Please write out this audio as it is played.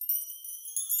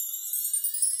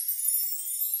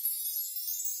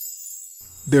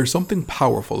There's something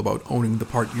powerful about owning the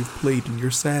part you've played in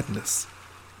your sadness,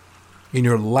 in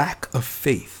your lack of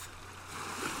faith,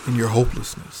 in your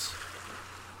hopelessness,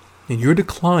 in your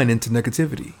decline into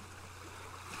negativity.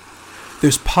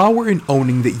 There's power in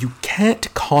owning that you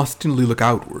can't constantly look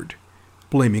outward,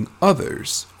 blaming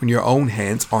others when your own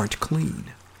hands aren't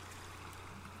clean.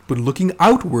 But looking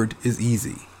outward is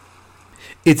easy.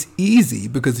 It's easy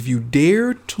because if you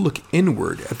dare to look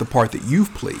inward at the part that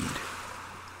you've played,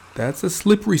 that's a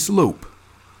slippery slope.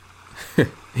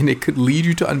 And it could lead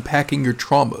you to unpacking your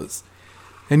traumas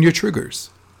and your triggers.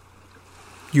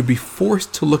 You'd be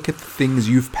forced to look at the things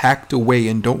you've packed away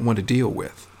and don't want to deal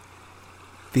with.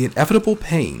 The inevitable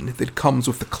pain that comes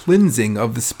with the cleansing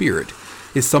of the spirit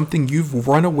is something you've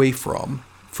run away from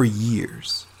for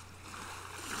years.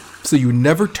 So you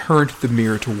never turned the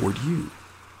mirror toward you.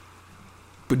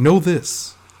 But know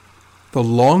this, the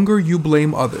longer you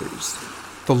blame others,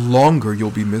 the longer you'll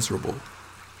be miserable.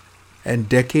 And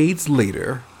decades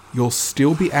later, you'll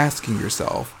still be asking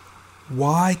yourself,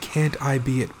 why can't I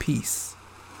be at peace?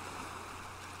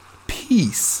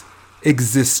 Peace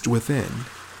exists within.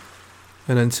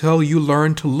 And until you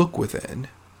learn to look within,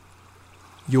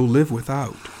 you'll live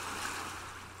without.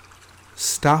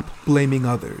 Stop blaming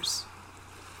others.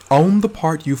 Own the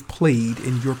part you've played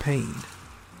in your pain.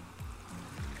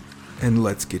 And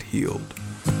let's get healed.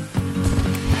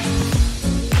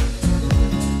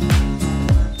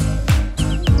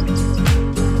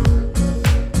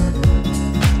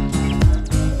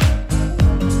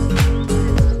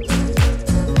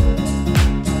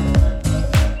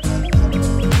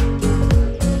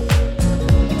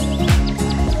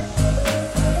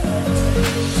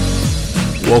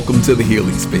 Welcome to The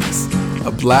Healing Space,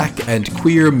 a Black and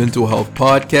queer mental health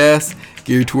podcast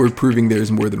geared toward proving there's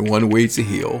more than one way to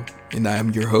heal. And I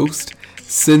am your host,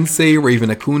 Sensei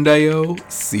Ravenakundayo,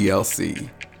 CLC.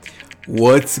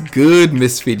 What's good,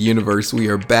 Misfit Universe? We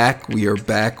are back.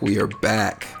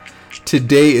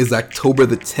 Today is October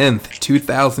the 10th,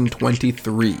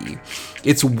 2023.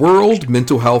 It's World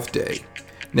Mental Health Day.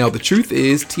 Now, the truth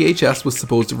is, THS was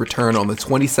supposed to return on the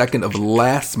 22nd of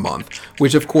last month,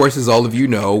 which of course, as all of you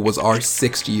know, was our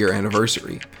 6th-year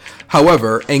anniversary.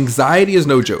 However, anxiety is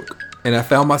no joke, and I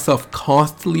found myself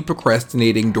constantly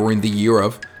procrastinating during the year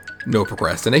of no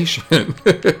procrastination.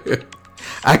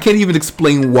 I can't even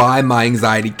explain why my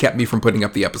anxiety kept me from putting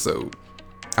up the episode.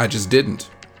 I just didn't.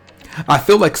 I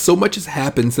feel like so much has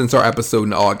happened since our episode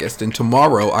in August, and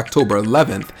tomorrow, October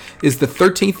 11th, is the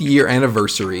 13th year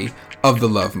anniversary of the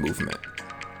Love Movement.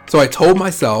 So I told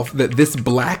myself that this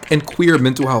Black and queer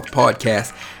mental health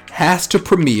podcast has to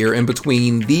premiere in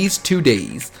between these 2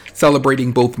 days,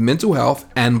 celebrating both mental health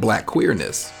and Black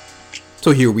queerness.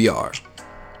 So here we are.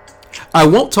 I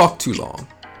won't talk too long.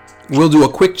 We'll do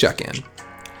a quick check-in.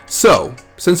 So,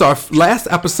 since our last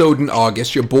episode in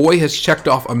August, your boy has checked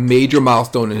off a major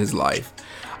milestone in his life.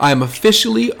 I am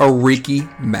officially a Reiki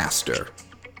master.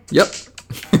 Yep.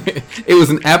 It was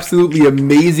an absolutely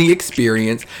amazing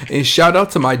experience, and shout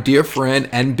out to my dear friend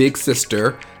and big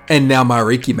sister, and now my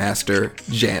Reiki master,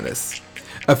 Janice.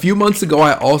 A few months ago,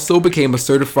 I also became a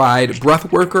certified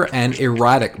breathworker and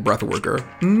erotic breathworker.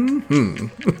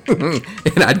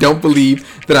 And I don't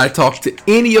believe that I talked to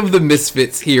any of the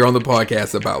misfits here on the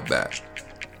podcast about that.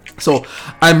 So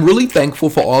I'm really thankful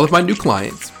for all of my new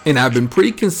clients, and I've been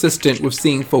pretty consistent with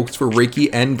seeing folks for Reiki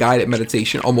and guided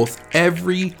meditation almost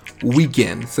every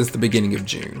weekend since the beginning of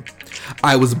June.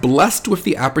 I was blessed with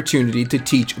the opportunity to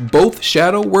teach both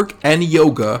shadow work and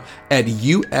yoga at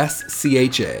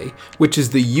USCHA, which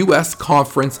is the U.S.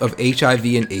 Conference of HIV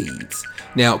and AIDS.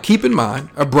 Now, keep in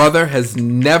mind, a brother has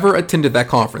never attended that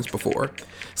conference before.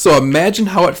 So imagine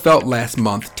how it felt last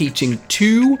month teaching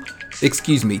 4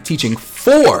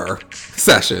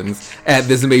 sessions at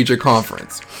this major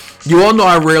conference. You all know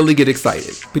I rarely get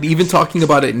excited, but even talking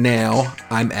about it now,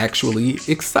 I'm actually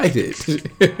excited.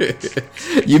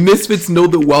 You misfits know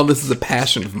that wellness is a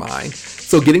passion of mine,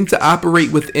 so getting to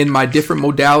operate within my different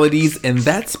modalities in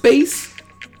that space,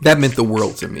 that meant the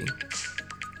world to me.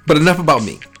 But enough about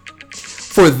me.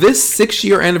 For this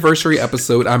 6-year anniversary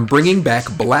episode, I'm bringing back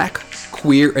Black,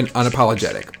 queer, and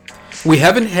unapologetic. We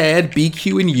haven't had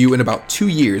BQ and U in about 2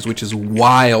 years, which is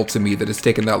wild to me that it's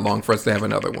taken that long for us to have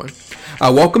another one.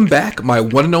 I welcome back my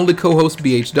one and only co-host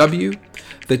BHW,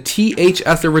 the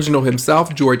THS original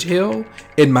himself, George Hill,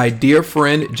 and my dear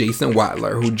friend Jason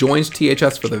Watler, who joins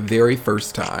THS for the very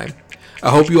first time. I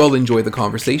hope you all enjoy the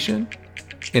conversation,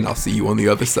 and I'll see you on the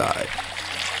other side.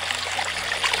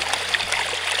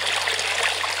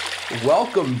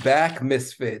 Welcome back,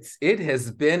 Misfits. It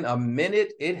has been a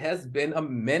minute.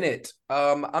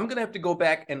 I'm gonna have to go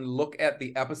back and look at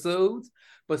the episodes,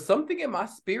 but something in my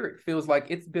spirit feels like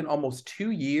it's been almost 2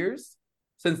 years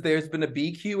since there's been a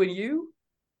BQ and U.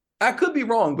 I could be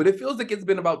wrong, but it feels like it's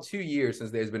been about 2 years since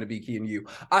there's been a BQ and U.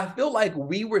 I feel like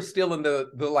we were still in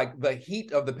the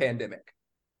heat of the pandemic,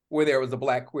 where there was a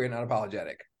Black queer and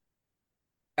unapologetic.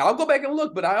 I'll go back and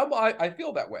look, but I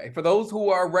feel that way. For those who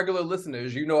are regular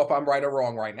listeners, you know if I'm right or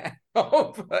wrong right now.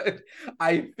 But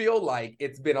I feel like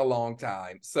it's been a long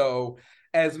time. So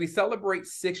as we celebrate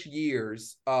 6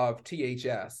 years of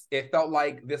THS, it felt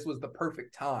like this was the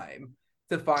perfect time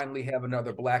to finally have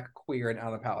another Black, queer, and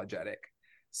unapologetic.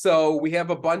 So we have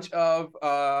a bunch of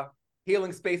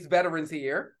Healing Space veterans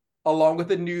here, along with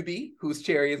a newbie whose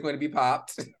cherry is going to be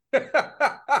popped.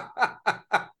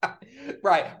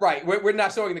 Right. We're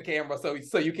not showing the camera, so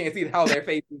you can't see how their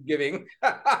face is giving.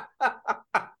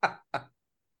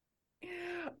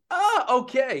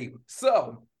 Okay.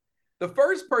 So the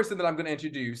first person that I'm going to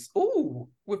introduce,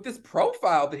 with this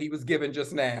profile that he was given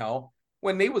just now,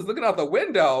 when he was looking out the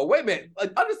window, wait a minute,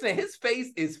 understand his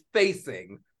face is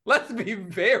facing. Let's be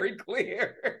very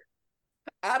clear.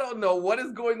 I don't know what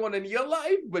is going on in your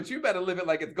life, but you better live it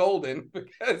like it's golden,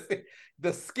 because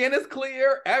the skin is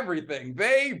clear, everything,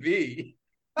 baby.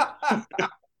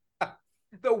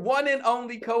 The one and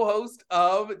only co-host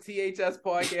of THS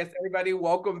Podcast. Everybody,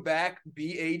 welcome back,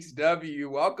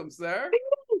 BHW. Welcome, sir.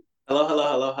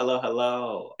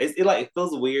 Hello. It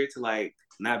feels weird to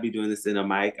not be doing this in a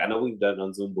mic. I know we've done it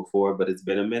on Zoom before, but it's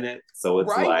been a minute, so it's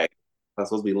right? like I'm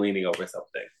supposed to be leaning over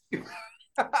something.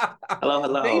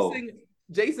 Hello.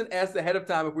 Jason asked ahead of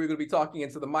time if we were going to be talking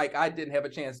into the mic. I didn't have a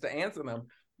chance to answer them,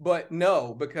 but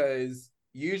no, because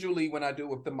usually when I do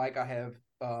it with the mic, I have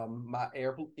my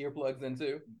earplugs in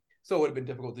too, so it would have been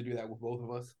difficult to do that with both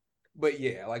of us. But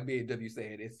yeah, like BHW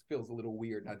said, it feels a little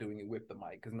weird not doing it with the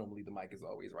mic, because normally the mic is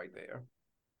always right there.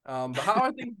 But how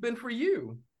are things been for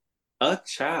you?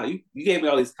 Child, you gave me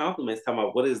all these compliments talking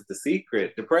about what is the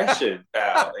secret? Depression,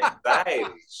 child, anxiety,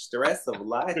 stress of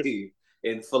life,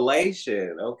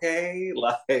 inflation, okay?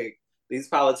 Like these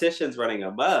politicians running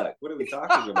amok. What are we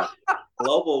talking about?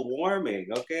 Global warming,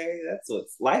 okay? That's what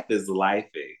life is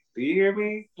lifing. Do you hear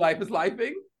me? Life is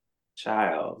lifing?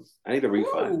 Child, I need a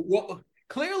refund. Ooh, well,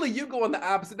 clearly you go in the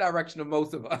opposite direction of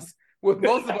most of us. With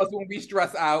most of us, when we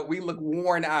stress out, we look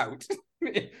worn out.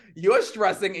 You're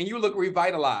stressing and you look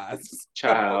revitalized.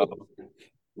 Child.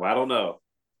 Well, I don't know.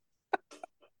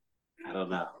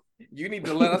 You need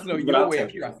to let us know your way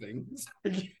of stressing.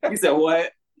 You said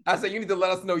what? I said you need to let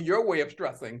us know your way of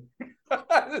stressing.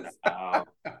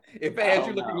 If it had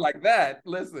you looking like that,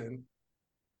 listen.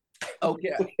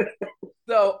 Okay.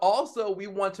 So also we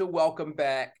want to welcome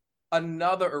back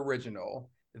another original.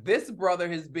 This brother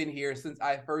has been here since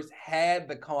I first had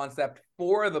the concept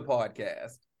for the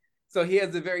podcast. So he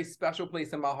has a very special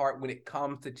place in my heart when it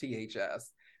comes to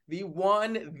THS. The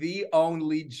one, the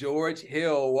only George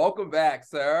Hill. Welcome back,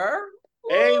 sir.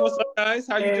 Hey, what's up, guys?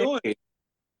 How you doing?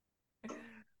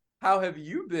 How have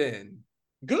you been?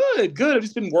 Good. I've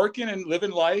just been working and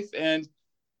living life. And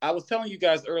I was telling you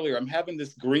guys earlier, I'm having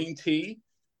this green tea,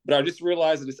 but I just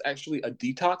realized that it's actually a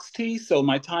detox tea. So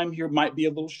my time here might be a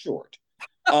little short.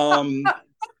 I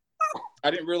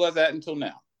didn't realize that until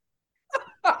now.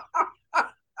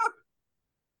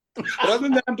 But other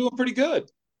than that, I'm doing pretty good.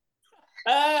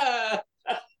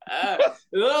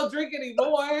 Don't drink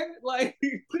anymore. Well,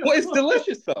 it's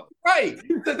delicious though. Right.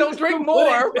 So don't drink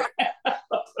more.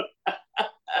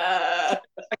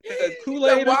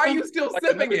 Kool-Aid. Why are you still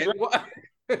sipping it?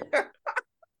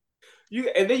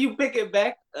 And then you pick it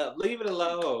back up. Leave it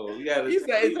alone. He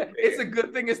said it's a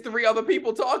good thing it's 3 other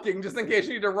people talking, just in case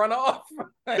you need to run off.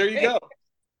 There you go.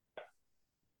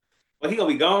 Well, he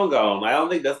gonna be gone. I don't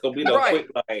think that's gonna be no quick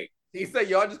like. He said,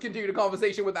 y'all just continue the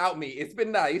conversation without me. It's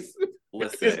been nice.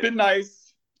 Listen. It's been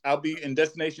nice. I'll be in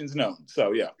destinations known.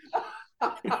 So yeah.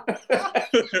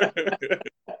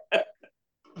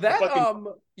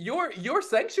 That your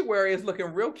sanctuary is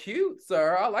looking real cute,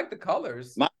 sir. I like the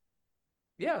colors.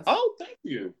 Yes. Oh, thank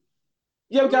you.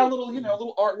 Yeah, we got a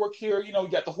little artwork here. You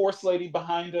got the horse lady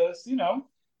behind us.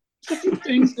 A few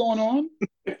things going on.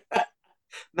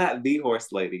 Not the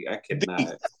horse lady. I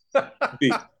cannot.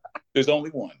 There's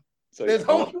only one. So there's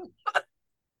only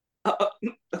one.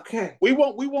 Okay. We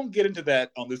won't get into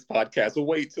that on this podcast. We'll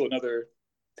wait till another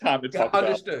time to talk about.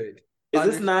 Understood. Is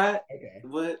this not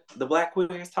what the Black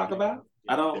queers talk about?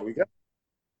 I don't. There we go.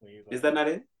 Is that not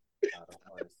it?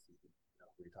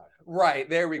 Right.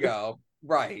 There we go.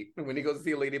 Right. When he goes to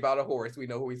see a lady about a horse, we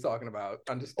know who he's talking about.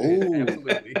 Understood.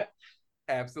 Absolutely.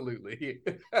 Absolutely.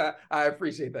 I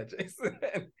appreciate that, Jason.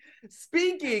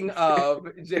 Speaking of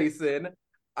Jason,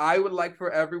 I would like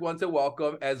for everyone to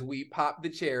welcome, as we pop the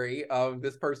cherry of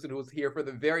this person who's here for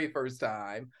the very first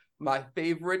time, my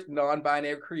favorite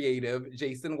non-binary creative,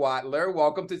 Jason Watler.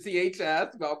 Welcome to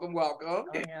THS. Welcome, welcome. Oh,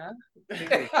 yeah.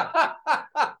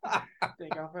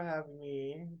 Thank y'all for having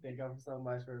me. Thank y'all so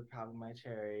much for popping my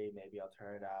cherry. Maybe I'll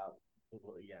turn it out.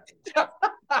 Yeah.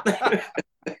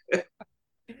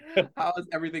 How is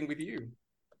everything with you?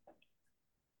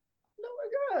 No,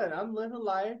 we're good. I'm living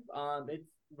life. It's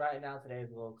right now. Today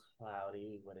is a little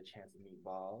cloudy with a chance of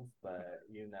meatballs, but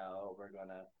we're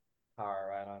gonna power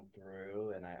right on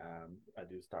through. And I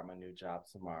do start my new job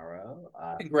tomorrow.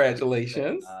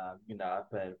 Congratulations. I've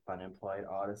been unemployed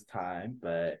all this time,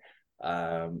 but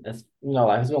it's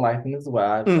life's been life as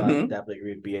well. I definitely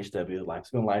agree with BHW.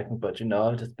 Life's been life, but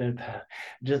I've just been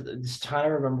just trying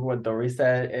to remember what Dory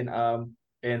said, and I'm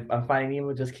finding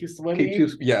Nemo just keep swimming.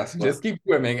 Just keep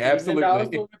swimming. Absolutely. Even though I was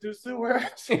swimming through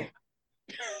sewers.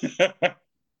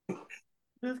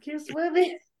 Just keep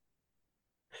swimming.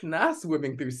 Not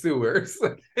swimming through sewers.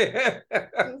 Just saying,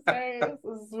 it's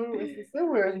the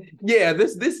sewers. Yeah,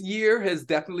 this year has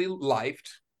definitely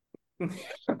lifed.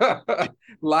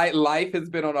 Life has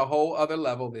been on a whole other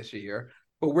level this year,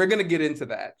 but we're going to get into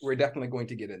that. We're definitely going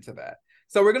to get into that.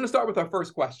 So we're going to start with our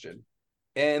first question.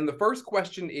 And the first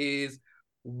question is,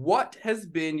 what has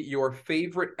been your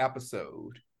favorite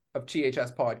episode of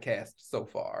THS podcast so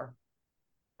far?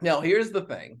 Now, here's the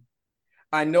thing.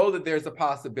 I know that there's a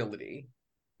possibility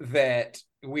that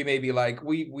we may be like,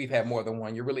 we've had more than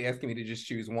one. You're really asking me to just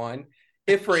choose one.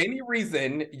 If for any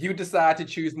reason you decide to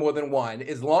choose more than one,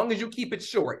 as long as you keep it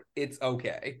short, it's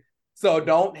okay. So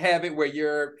don't have it where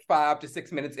you're 5 to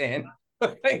 6 minutes in.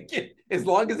 As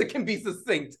long as it can be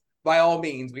succinct, by all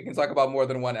means, we can talk about more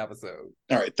than one episode.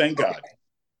 All right, thank God. Okay.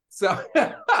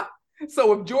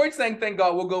 So if George saying thank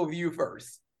God, we'll go with you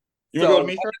first. You want to go to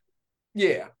me first?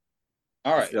 Yeah.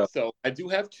 All right. Yeah. So I do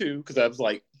have two because I was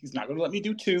like, he's not going to let me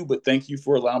do two, but thank you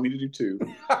for allowing me to do two.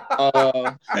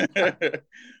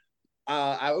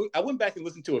 I went back and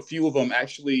listened to a few of them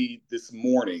actually this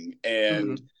morning,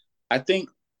 and I think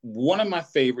one of my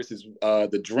favorites is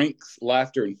the Drinks,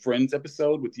 Laughter, and Friends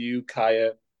episode with you,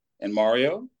 Kaya, and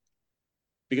Mario.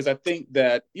 Because I think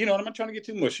that, and I'm not trying to get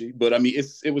too mushy, but I mean,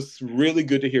 it was really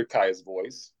good to hear Kaya's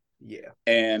voice. Yeah.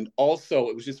 And also,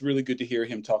 it was just really good to hear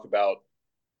him talk about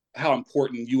how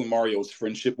important you and Mario's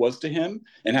friendship was to him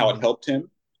and how it helped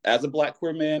him as a Black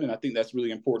queer man. And I think that's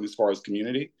really important as far as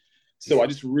community. So I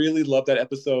just really love that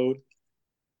episode.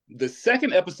 The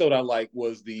second episode I liked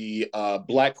was the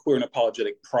Black Queer and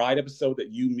Apologetic Pride episode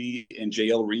that you, me, and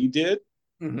JL Reed did.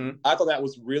 I thought that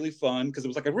was really fun because it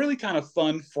was like a really kind of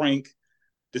fun, frank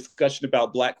discussion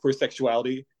about Black queer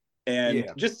sexuality.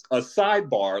 And just a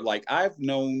sidebar, like I've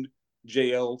known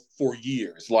JL for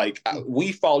years. Like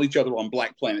we follow each other on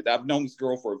Black Planet. I've known this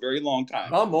girl for a very long time.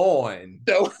 Come on.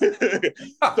 So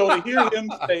to hear him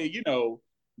say,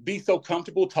 be so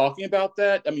comfortable talking about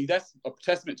that, I mean, that's a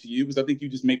testament to you because I think you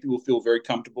just make people feel very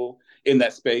comfortable in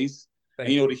that space. And,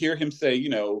 to hear him say,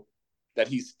 that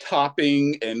he's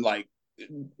topping and like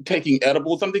taking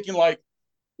edibles, I'm thinking like,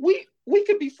 we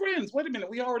could be friends. Wait a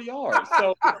minute, we already are.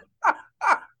 So,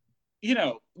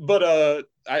 but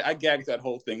I gagged that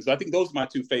whole thing. So I think those are my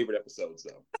two favorite episodes,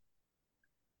 though.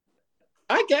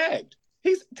 I gagged.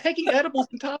 He's taking edibles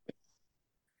and topping.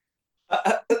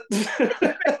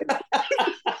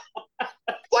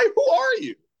 Like, who are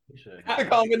you? The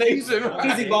combination.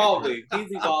 He's evolving.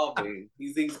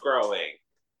 He's growing.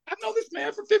 I've known this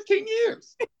man for 15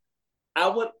 years. I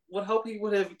would hope he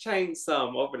would have changed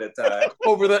some over the time.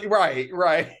 Right.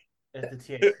 It's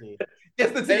the THC.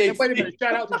 It's the THC. Wait a minute.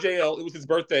 Shout out to JL. It was his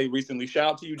birthday recently.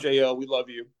 Shout out to you, JL. We love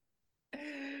you.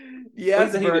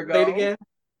 Yes, Virgo. Again?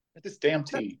 At this damn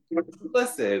tea.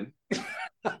 Listen.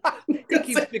 He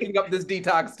keeps picking up this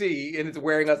detox tea and it's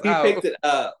wearing us out. He picked it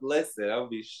up. Listen, I'll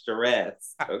be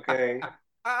stressed. Okay.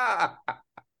 Yeah.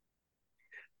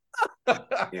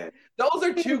 Those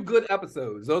are two good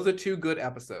episodes.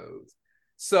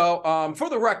 So for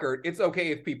the record, it's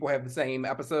okay if people have the same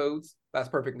episodes. That's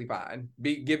perfectly fine.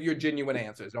 Give your genuine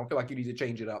answers. Don't feel like you need to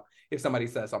change it up if somebody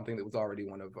says something that was already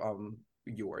one of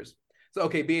yours. So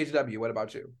okay, BHW, what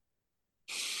about you?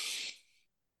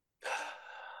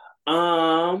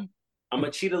 I'm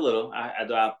gonna cheat a little.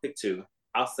 I'll pick two.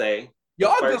 I'll say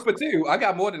y'all good for two. I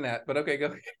got more than that, but okay,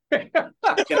 go.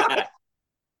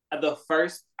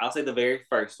 I'll say the very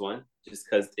first one, just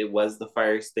because it was the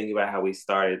first. Thinking about how we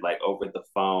started, like over the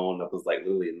phone. I was like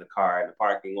literally in the car in the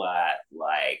parking lot,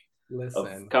 like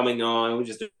coming on. We're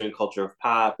just doing Culture of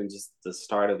Pop and just the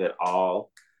start of it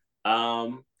all.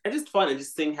 And just fun and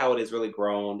just seeing how it has really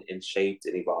grown and shaped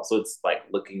and evolved. So it's like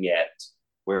looking at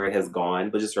where it has gone,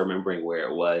 but just remembering where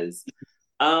it was.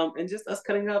 And just us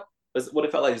cutting up was what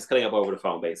it felt like, just cutting up over the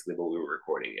phone basically, but we were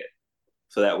recording it.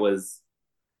 So that was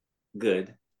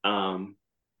good. And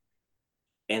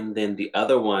then the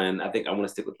other one, I think I want to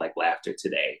stick with like laughter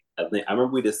today. I remember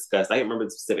we discussed, I can't remember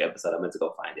the specific episode, I meant to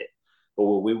go find it. But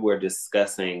when we were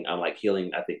discussing like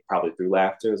healing, I think probably through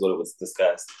laughter is what it was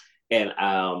discussed. And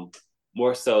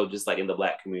more so just like in the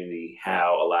Black community,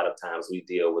 how a lot of times we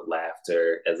deal with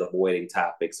laughter as avoiding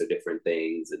topics or different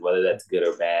things, and whether that's good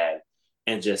or bad,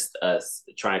 and just us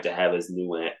trying to have as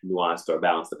nuanced or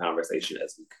balanced the conversation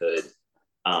as we could.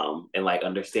 And like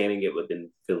understanding it, but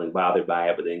then feeling bothered by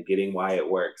it, but then getting why it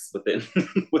works, but then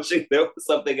wishing there was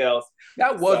something else.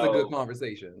 That was a good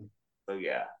conversation. So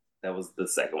yeah, that was the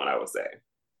second one I would say.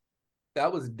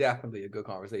 That was definitely a good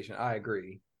conversation. I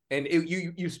agree. And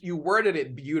you worded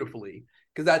it beautifully,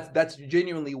 because that's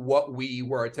genuinely what we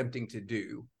were attempting to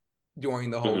do during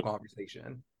the whole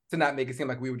conversation, to not make it seem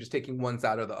like we were just taking one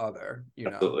side or the other, you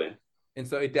know. Absolutely. And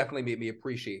so it definitely made me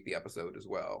appreciate the episode as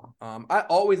well. I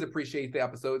always appreciate the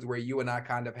episodes where you and I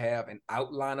kind of have an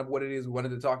outline of what it is we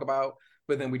wanted to talk about,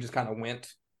 but then we just kind of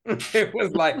went. It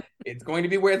was like, it's going to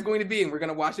be where it's going to be, and we're going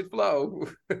to watch it flow.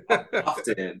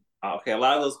 Often. Okay, a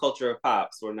lot of those culture of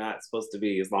pops were not supposed to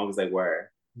be as long as they were.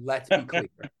 Let's be clear.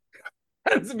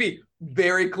 Let's be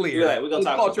very clear. We're gonna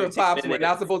talk culture of pops were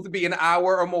not supposed to be an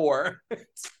hour or more.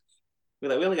 We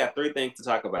only got 3 things to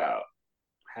talk about.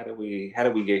 How did we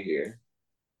get here?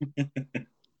 How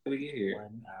did we get here?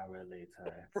 1 hour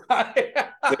later.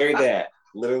 Right.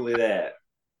 Literally that.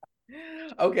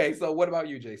 Okay, so what about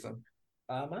you, Jason?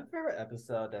 My favorite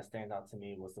episode that stands out to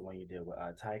me was the one you did with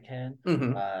Tyken.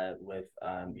 With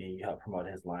you helped promote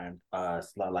his line,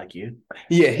 "Slut Like You."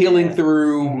 Yeah, healing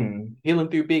through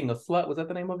being a slut. Was that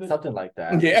the name of it? Something like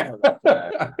that. Yeah.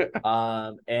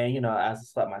 And as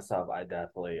a slut myself, I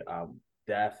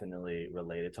definitely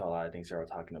related to a lot of things you were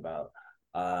talking about.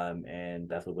 And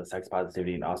definitely with sex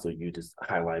positivity, and also you just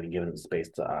giving him space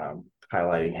to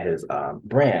highlighting his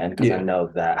brand, because I know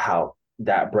that how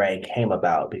that brand came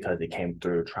about because it came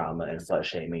through trauma and slut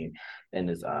shaming and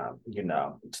this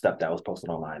stuff that was posted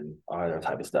online and all that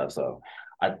type of stuff. So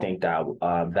I think that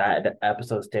that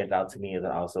episode stands out to me, and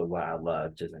also what I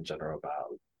love just in general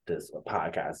about this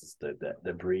podcast is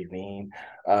the breathing,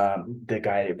 the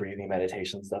guided breathing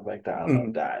meditation, stuff like that. I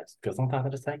love that, because sometimes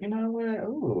I'm just like, you know what,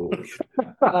 ooh,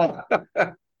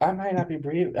 I might not be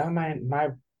breathing, my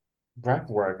breath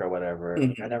work or whatever.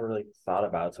 I never really thought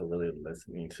about to really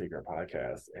listening to your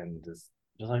podcast, and just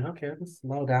like, okay, let's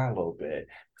slow down a little bit.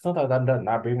 Sometimes I'm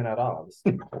not breathing at all.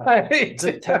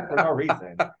 Just tense for no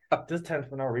reason. Just tense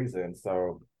for no reason.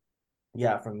 So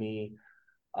yeah, for me,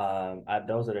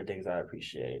 those are the things I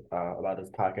appreciate about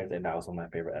this podcast, and that was one of my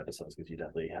favorite episodes, because you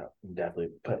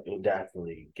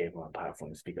definitely gave them a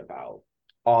platform to speak about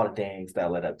all the things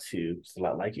that led up to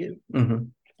Slut Like You.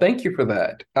 Thank you for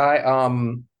that.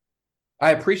 I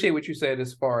appreciate what you said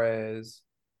as far as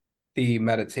the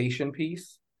meditation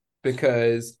piece,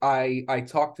 because I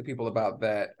talk to people about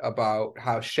that, about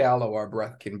how shallow our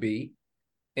breath can be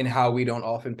and how we don't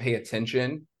often pay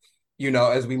attention,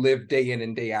 as we live day in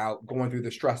and day out, going through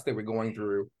the stress that we're going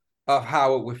through, of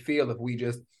how it would feel if we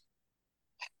just,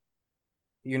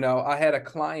 I had a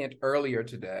client earlier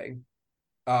today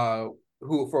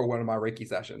who, for one of my Reiki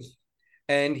sessions,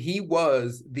 and he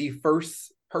was the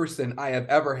first person I have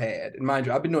ever had, and mind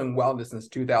you, I've been doing wellness since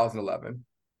 2011.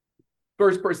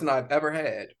 First person I've ever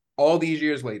had, all these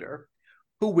years later,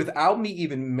 who, without me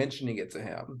even mentioning it to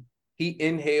him, he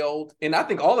inhaled, and I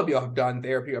think all of y'all have done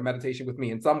therapy or meditation with me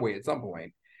in some way at some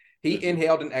point. He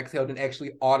inhaled and exhaled and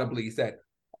actually audibly said,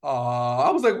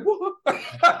 I was like,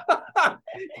 what?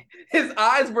 His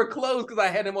eyes were closed because I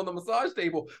had him on the massage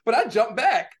table, but I jumped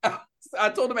back. I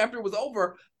told him after it was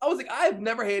over, I was like, I've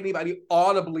never had anybody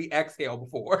audibly exhale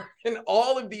before in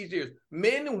all of these years.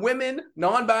 Men, women,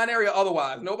 non-binary, or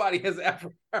otherwise. Nobody has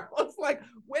ever. I was like,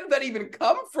 where did that even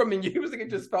come from in you? He was like, it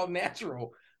just felt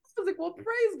natural. I was like, well,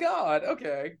 praise God.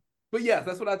 Okay. But yes,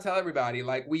 that's what I tell everybody.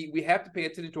 Like, we have to pay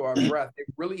attention to our breath. It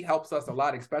really helps us a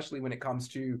lot, especially when it comes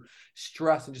to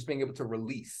stress and just being able to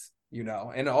release,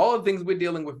 and all the things we're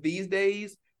dealing with these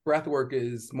days. Breath work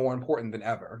is more important than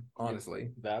ever,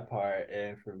 honestly. That part.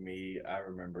 And for me, I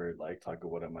remember talking to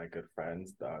one of my good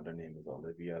friends. Their name is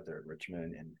Olivia. They're in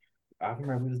Richmond. And I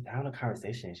remember we was having a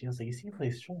conversation. She was like, you seem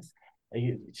really stressed.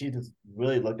 She just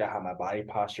really looked at how my body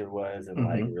posture was,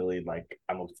 and really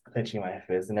I'm clenching my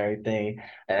fist and everything.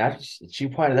 And she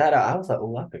pointed that out. I was like,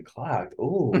 oh, I've been clocked.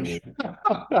 Ooh.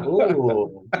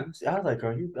 Ooh. I was like,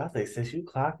 girl, sis, you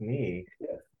clocked me.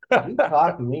 You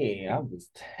caught me. I was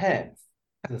tense.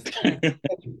 Just tense,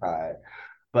 petrified.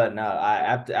 But no,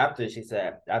 I after she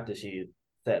said that to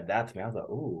me, I was like,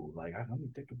 ooh, like let me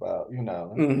think about,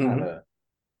 let me kind of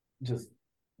just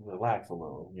relax a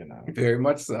little, Very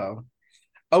much so.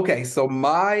 Okay, so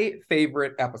my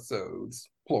favorite episodes,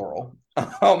 plural.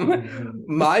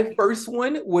 My first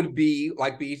one would be,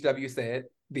 like BHW said,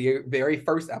 the very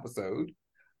first episode.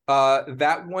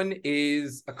 That one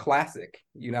is a classic,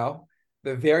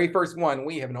 The very first one,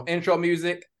 we have no intro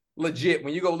music. Legit,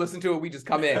 when you go listen to it, we just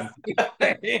come in. We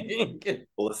just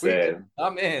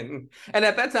come in. And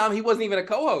at that time, he wasn't even a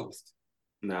co-host.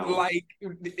 No. Like,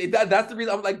 that's the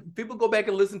reason I'm like, people go back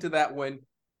and listen to that one.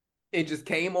 It just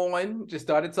came on, just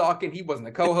started talking. He wasn't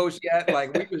a co-host yet.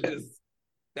 Like, we was just,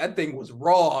 that thing was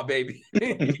raw, baby.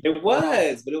 It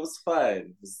was, but it was fun.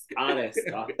 It was honest,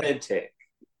 authentic.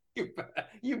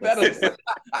 You better.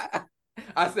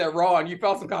 I said raw, and you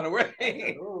felt some kind of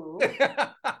way.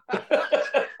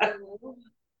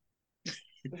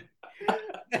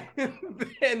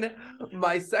 Then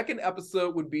my second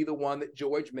episode would be the one that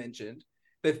George mentioned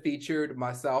that featured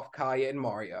myself, Kaya, and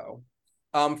Mario.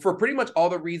 For pretty much all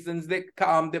the reasons that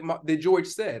George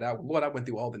said. I went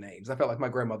through all the names. I felt like my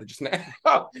grandmother just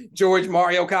now. George,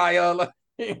 Mario, Kaya.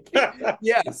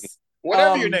 Yes.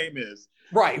 Whatever your name is.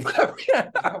 Right. Whatever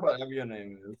your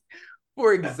name is.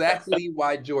 For exactly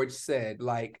why George said,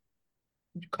 like,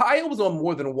 Kaya was on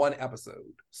more than one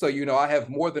episode. So, I have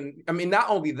more than, not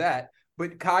only that,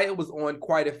 but Kaya was on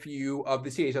quite a few of the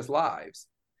THS Lives.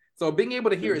 So being able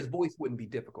to hear his voice wouldn't be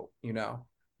difficult,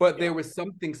 But there was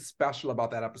something special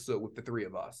about that episode with the three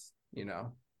of us,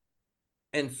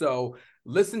 And so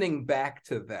listening back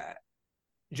to that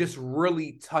just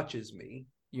really touches me,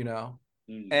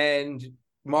 And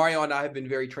Mario and I have been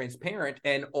very transparent.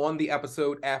 And on the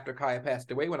episode after Kaya passed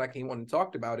away, when I came on and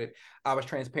talked about it, I was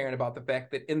transparent about the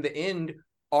fact that in the end,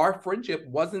 our friendship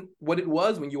wasn't what it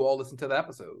was when you all listened to the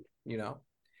episode,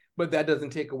 But that doesn't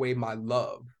take away my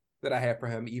love that I have for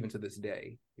him even to this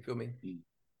day. You feel me?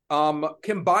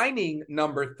 Combining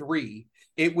number 3,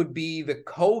 it would be the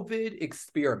COVID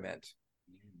experiment.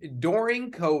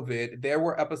 During COVID, there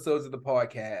were episodes of the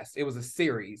podcast. It was a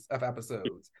series of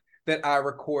episodes that I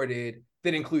recorded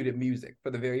that included music for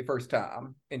the very first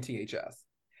time in THS.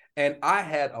 And I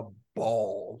had a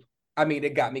ball.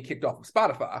 It got me kicked off of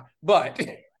Spotify, but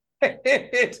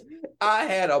I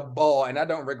had a ball and I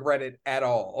don't regret it at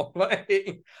all.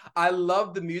 I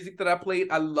loved the music that I played.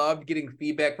 I loved getting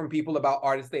feedback from people about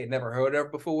artists they had never heard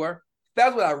of before.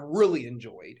 That's what I really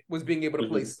enjoyed, was being able to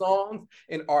play songs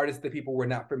and artists that people were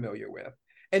not familiar with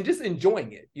and just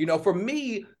enjoying it. For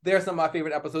me, they're some of my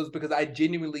favorite episodes because I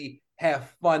genuinely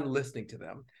have fun listening to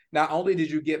them. Not only did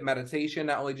you get meditation,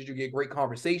 not only did you get great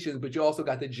conversations, but you also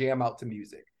got to jam out to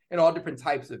music and all different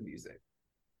types of music.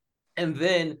 And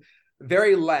then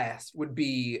very last would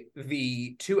be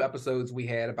the 2 episodes we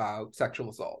had about sexual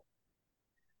assault.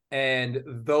 And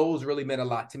those really meant a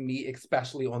lot to me,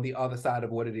 especially on the other side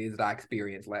of what it is that I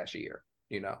experienced last year,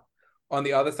 On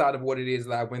the other side of what it is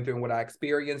that I went through and what I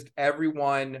experienced,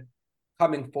 everyone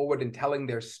coming forward and telling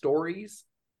their stories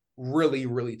really,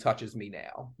 really touches me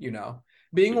now,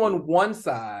 Being on one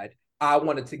side, I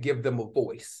wanted to give them a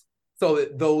voice so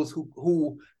that those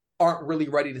who aren't really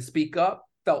ready to speak up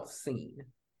felt seen.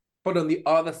 But on the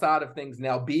other side of things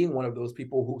now, being one of those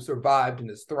people who survived and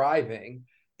is thriving,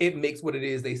 it makes what it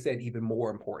is they said even more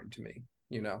important to me,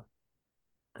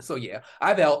 So yeah,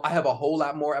 I have a whole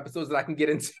lot more episodes that I can get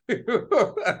into,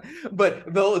 but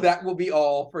though that will be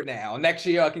all for now. Next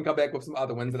year I can come back with some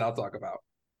other ones that I'll talk about.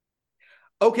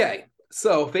 Okay,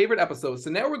 so favorite episodes.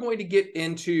 So now we're going to get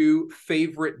into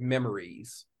favorite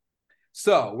memories.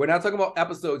 So we're not talking about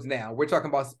episodes now. We're talking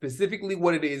about specifically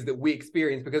what it is that we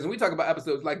experience, because when we talk about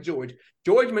episodes like George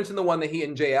mentioned the one that he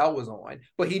and JL was on,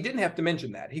 but he didn't have to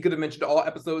mention that. He could have mentioned all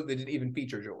episodes that didn't even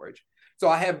feature George. So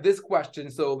I have this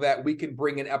question so that we can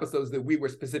bring in episodes that we were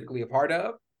specifically a part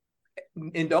of.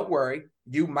 And don't worry,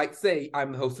 you might say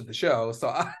I'm the host of the show,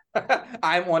 so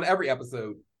I'm on every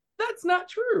episode. That's not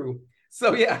true.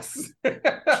 So yes,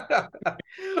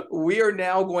 we are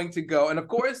now going to go. And of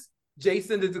course,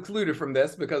 Jason is excluded from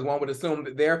this because one would assume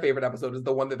that their favorite episode is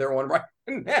the one that they're on right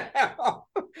now,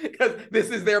 because this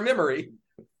is their memory.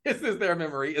 This is their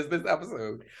memory, is this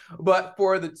episode. But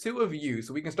for the 2 of you,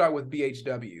 so we can start with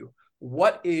BHW,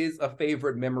 what is a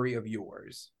favorite memory of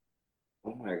yours?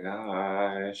 Oh my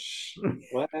gosh.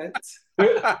 What?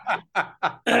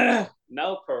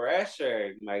 No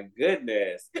pressure. My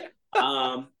goodness.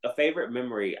 A favorite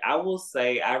memory. I will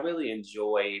say I really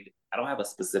enjoyed, I don't have a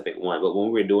specific one, but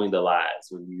when we were doing the lives,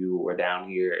 when you were down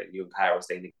here and you and Kai were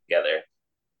staying together,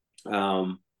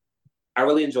 I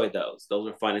really enjoyed those. Those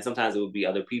were fun. And sometimes it would be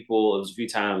other people. It was a few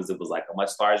times it was like a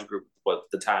much larger group, but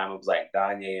at the time it was like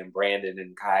Danye and Brandon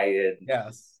and Kaya and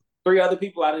Yes. 3 other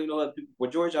people. I don't even know other people. Were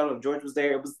George? I don't know if George was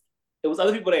there. It was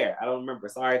other people there. I don't remember.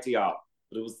 Sorry to y'all.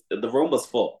 But the room was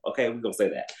full. Okay, we're gonna say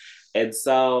that. And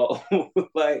so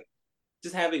like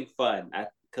just having fun.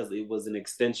 Because it was an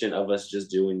extension of us just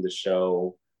doing the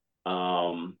show.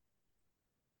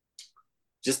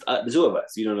 Just the two of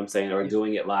us, you know what I'm saying, or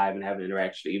doing it live and having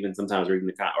interaction. Even sometimes reading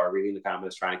the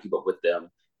comments, trying to keep up with them.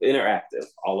 Interactive.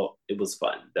 It was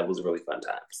fun. That was really fun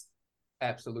times.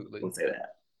 Absolutely. I'll say that.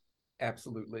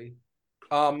 Absolutely.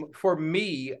 For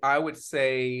me, I would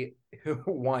say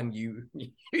one, you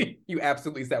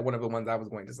absolutely said one of the ones I was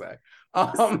going to say.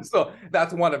 So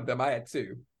that's one of them. I had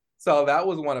two. So that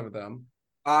was one of them.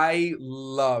 I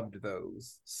loved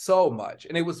those so much.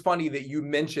 And it was funny that you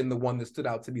mentioned the one that stood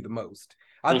out to me the most.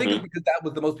 I think it's because that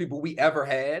was the most people we ever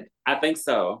had. I think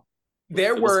so.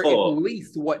 There were at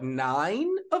least,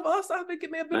 9 of us, I think it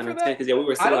may have been for that. Yeah, we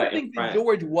were I don't think that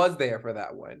George was there for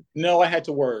that one. No, I had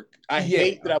to work. I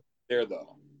hate that I was there,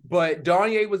 though. But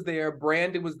Danye was there,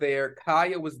 Brandon was there,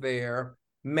 Kaya was there,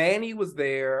 Manny was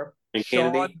there, and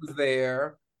Sean Kennedy was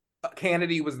there,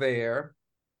 Kennedy was there.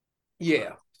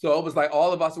 Yeah. So it was like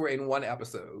all of us were in one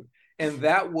episode. And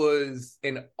that was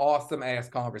an awesome ass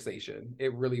conversation.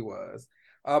 It really was.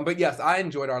 But yes, I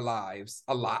enjoyed our lives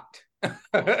a lot.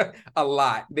 A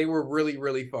lot. They were really,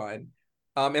 really fun.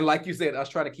 And like you said, us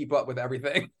trying to keep up with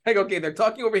everything. Like, okay, they're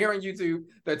talking over here on YouTube.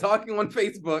 They're talking on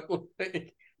Facebook.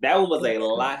 That one was a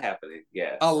lot happening.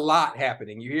 Yes. A lot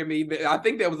happening. You hear me? I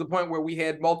think there was a point where we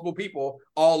had multiple people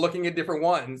all looking at different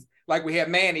ones. Like we had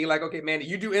Manny, like, okay, Manny,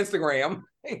 you do Instagram.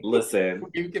 Listen.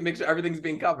 You can make sure everything's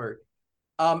being covered.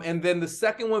 And then the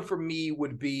second one for me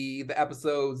would be the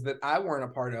episodes that I weren't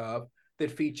a part of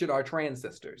that featured our trans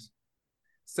sisters.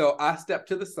 So I stepped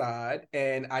to the side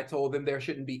and I told them there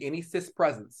shouldn't be any cis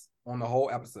presence on the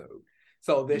whole episode.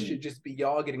 So this should just be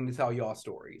y'all getting to tell y'all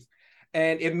stories.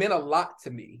 And it meant a lot to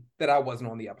me that I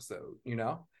wasn't on the episode, you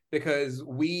know, because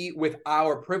we, with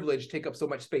our privilege, take up so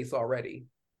much space already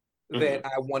that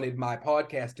I wanted my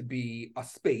podcast to be a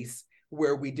space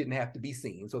where we didn't have to be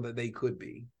seen so that they could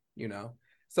be, you know.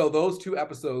 So those 2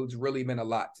 episodes really meant a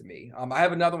lot to me. I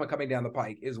have another one coming down the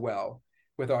pike as well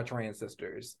with our trans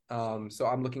sisters. So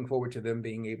I'm looking forward to them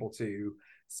being able to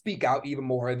speak out even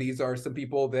more. These are some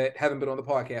people that haven't been on the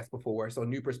podcast before, so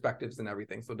new perspectives and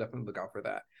everything. So definitely look out for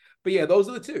that. But yeah, those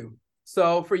are the 2.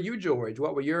 So for you, George,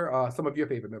 what were your some of your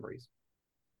favorite memories?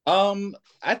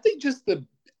 I think just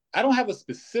I don't have a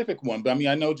specific one, but I mean,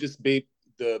 I know just the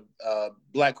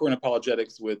Black Queer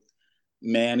Apologetics with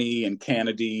Manny and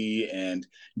Kennedy and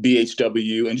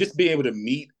BHW, and just be able to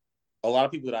meet a lot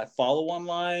of people that I follow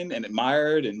online and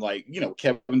admired, and like, you know,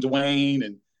 Kevin Dwayne,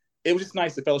 and it was just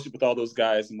nice to fellowship with all those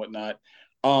guys and whatnot.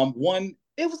 One,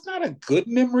 it was not a good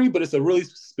memory, but it's a really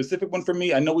specific one for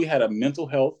me. I know we had a mental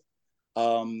health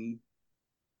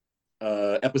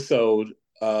episode,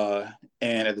 and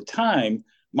at the time,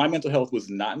 my mental health was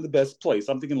not in the best place.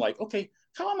 I'm thinking like, okay,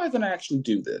 how am I going to actually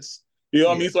do this? You know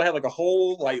what I mean? So I had like a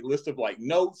whole like list of like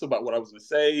notes about what I was going to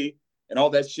say and all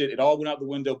that shit. It all went out the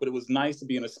window, but it was nice to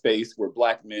be in a space where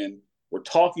Black men were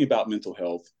talking about mental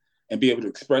health and be able to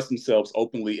express themselves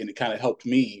openly. And it kind of helped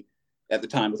me at the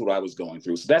time with what I was going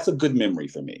through. So that's a good memory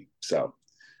for me. So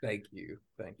thank you.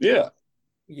 Thank you. Yeah.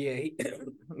 Yeah.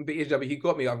 BHW, he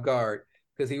caught me off guard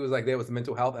because he was like, there was a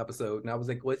mental health episode. And I was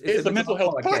like, well, it's a mental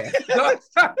health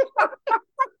podcast.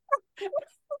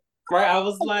 Right. I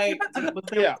was like,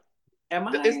 yeah.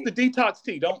 It's the detox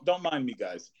tea. Don't mind me,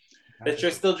 guys. That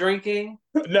you're still drinking?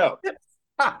 No.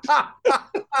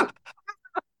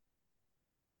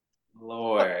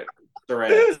 Lord,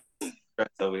 stress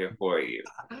over here for you.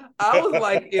 I was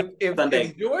like,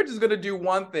 if George is gonna do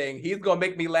one thing, he's gonna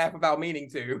make me laugh without meaning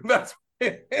to. That's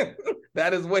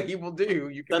that is what he will do.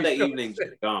 You can Sunday evening's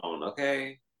gone,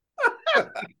 okay?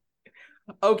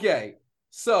 Okay.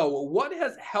 So what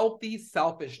has healthy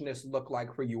selfishness look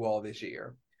like for you all this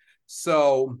year?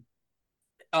 So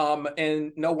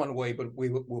and no one will, but we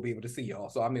will be able to see y'all.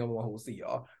 So I'm the only one who will see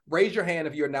y'all. Raise your hand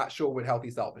if you're not sure what healthy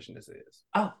selfishness is.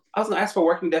 Oh, I was gonna ask for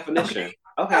working definition.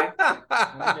 Okay.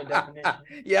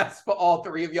 Yes, for all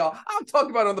 3 of y'all. I'm talking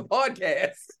about it on the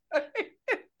podcast.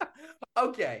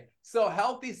 Okay, so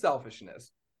healthy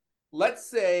selfishness. Let's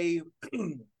say,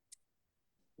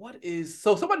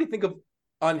 so somebody think of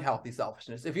unhealthy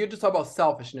selfishness. If you're just talking about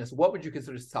selfishness, what would you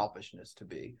consider selfishness to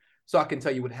be? So I can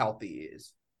tell you what healthy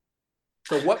is.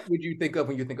 So what would you think of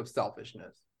when you think of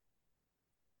selfishness?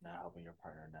 Not helping your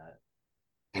partner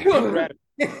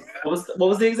What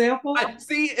was the example? I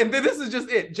see, and then this is just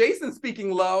it. Jason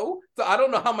speaking low, so I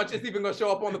don't know how much it's even going to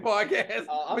show up on the podcast.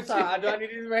 I'm sorry. Do I need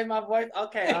to raise my voice?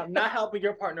 Okay, I'm not helping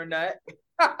your partner nut.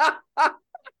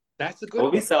 That's a good Don't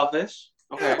one. be selfish.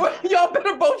 Okay. Well, y'all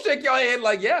better both shake your head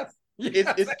like yes.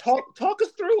 It's talk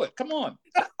us through it. Come on.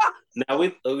 Now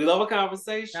we love a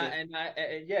conversation.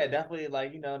 Yeah, definitely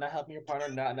like not helping your partner,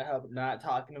 not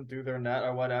talking them through their nut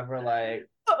or whatever. Like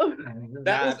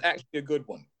that was actually a good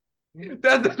one. We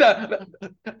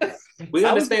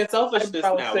understand selfishness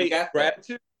I would now. say We got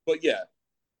gratitude, but yeah,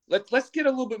 let's get a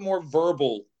little bit more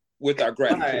verbal with our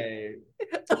gratitude.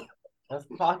 Right. Let's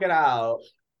talk it out.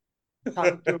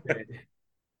 Talk through it.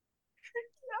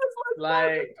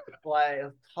 Like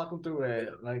let's talk them through it.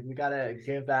 Like we gotta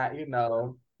give that, we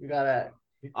gotta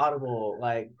be audible.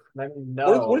 Like let me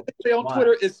know. What did they say on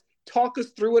Twitter? Is talk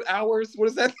us through it hours? What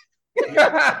is that?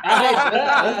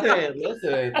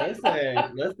 Listen.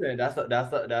 That's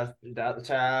the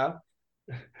child.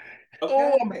 Okay.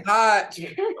 Oh, I'm hot.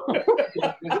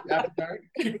 After dark.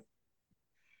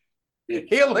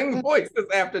 Healing voices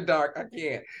after dark. I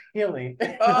can't. Healing.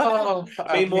 Oh,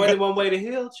 I mean, more than one way to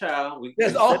heal, child.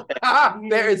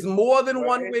 There is more than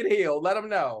one way to heal. Let them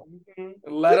know.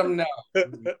 Let them know.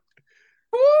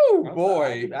 Woo,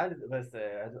 boy.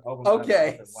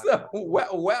 Okay, so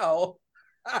well,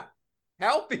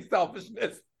 healthy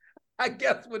selfishness, I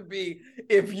guess, would be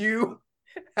if you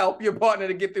help your partner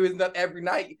to get through his nut every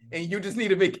night and you just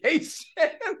need a vacation.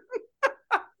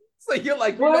 So you're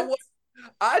like, you know what?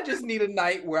 I just need a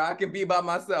night where I can be by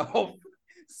myself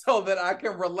so that I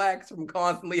can relax from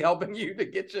constantly helping you to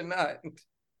get your nut.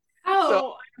 Oh.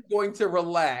 So I'm going to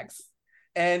relax.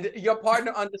 And your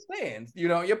partner understands,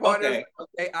 your partner,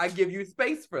 okay, I give you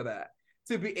space for that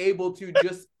to be able to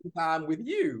just spend time with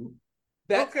you.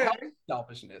 That's healthy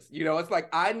selfishness. It's like,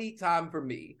 I need time for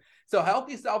me. So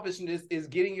healthy selfishness is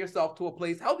getting yourself to a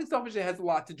place. Healthy selfishness has a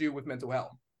lot to do with mental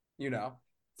health,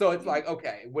 So it's like,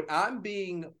 okay, when I'm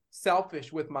being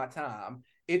selfish with my time,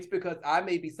 it's because I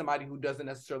may be somebody who doesn't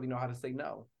necessarily know how to say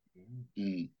no.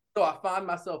 Mm-hmm. So I find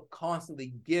myself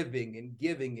constantly giving and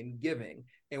giving and giving.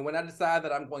 And when I decide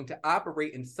that I'm going to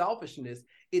operate in selfishness,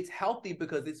 it's healthy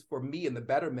because it's for me and the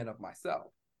betterment of myself,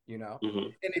 Mm-hmm.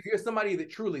 And if you're somebody that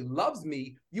truly loves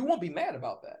me, you won't be mad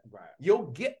about that. Right.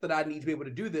 You'll get that I need to be able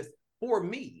to do this for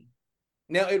me.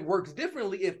 Now, it works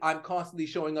differently if I'm constantly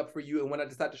showing up for you, and when I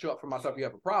decide to show up for myself, you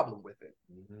have a problem with it.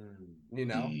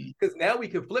 Mm-hmm. Because now we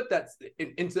can flip that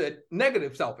into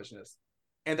negative selfishness.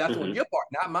 And that's on your part,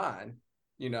 not mine.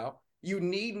 You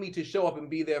need me to show up and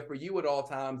be there for you at all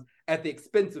times at the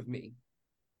expense of me.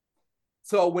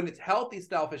 So when it's healthy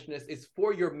selfishness, it's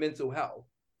for your mental health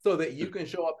so that you can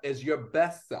show up as your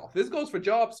best self. This goes for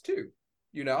jobs too.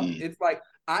 It's like,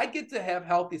 I get to have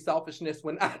healthy selfishness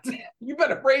when you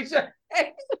better raise your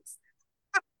hands.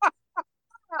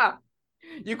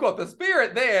 You caught the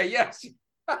spirit there, yes.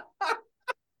 I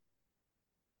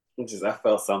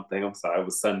felt something. I'm sorry. It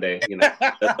was Sunday.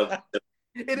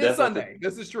 It is Sunday.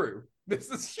 This is true.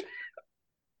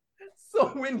 So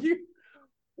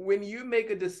when you make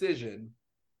a decision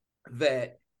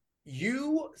that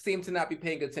you seem to not be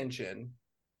paying attention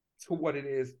to what it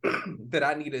is that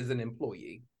I need as an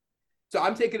employee. So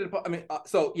I'm taking it upon,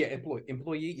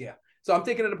 employee, yeah. So I'm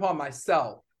taking it upon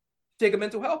myself to take a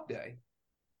mental health day.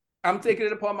 I'm taking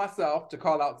it upon myself to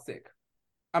call out sick.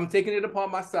 I'm taking it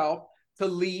upon myself to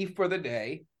leave for the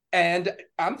day. And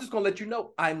I'm just going to let you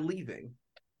know I'm leaving.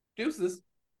 Deuces.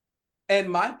 And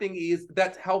my thing is,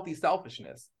 that's healthy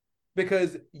selfishness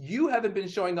because you haven't been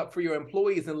showing up for your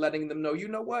employees and letting them know, you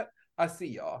know what? I see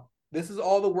y'all. This is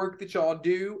all the work that y'all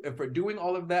do. And for doing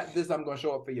all of that, I'm going to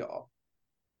show up for y'all.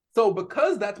 So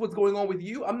because that's what's going on with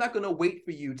you, I'm not going to wait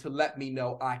for you to let me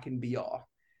know I can be off.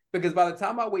 Because by the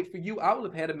time I wait for you, I will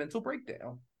have had a mental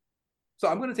breakdown. So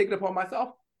I'm going to take it upon myself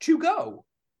to go.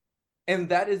 And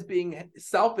that is being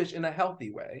selfish in a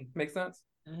healthy way. Make sense?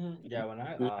 Mm-hmm. Yeah, when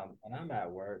I'm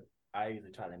at work, I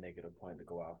usually try to make it a point to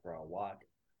go out for a walk.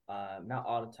 Not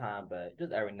all the time, but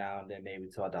just every now and then, maybe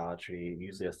to a Dollar Tree,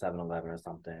 usually a 7-Eleven or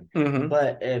something. Mm-hmm.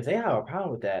 But if they have a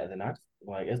problem with that, then I can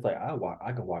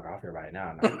walk off here right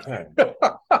now and I return.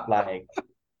 Like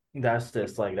that's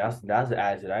just like that's the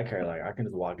attitude I carry. Like I can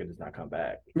just walk and just not come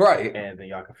back. Right. And then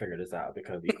y'all can figure this out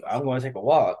because I'm going to take a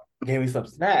walk. Give me some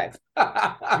snacks.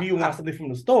 Do you want something from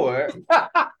the store?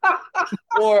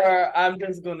 Or I'm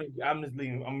just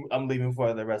leaving. I'm leaving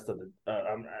for the rest of the.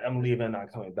 I'm leaving,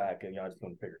 not coming back, and y'all just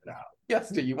gonna figure it out. Yes.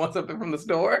 Do you want something from the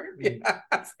store?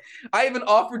 Yes. I even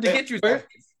offered to get you something.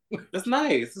 That's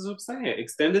nice. That's what I'm saying.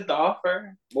 Extended the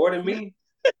offer more than me.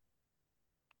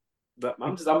 But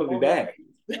I'm gonna be back.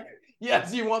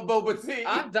 Yes, you want boba tea.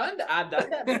 I've done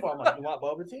that before. I'm like, you want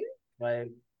boba tea?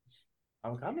 Like,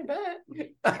 I'm coming back.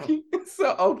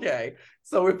 So, okay.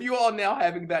 So if you all now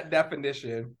having that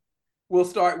definition, we'll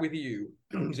start with you,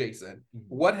 Jason.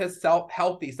 What has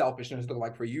healthy selfishness look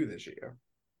like for you this year?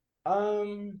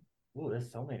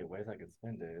 There's so many ways I can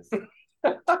spend this. Do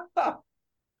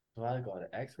I go the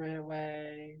X-rated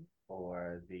way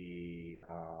or the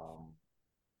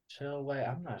chill way?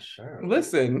 I'm not sure.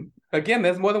 Listen, again,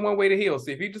 there's more than one way to heal.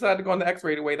 So if you decide to go on the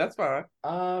X-rated way, that's fine.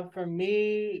 For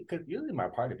me, because usually my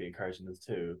partner be encouraging this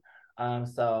too.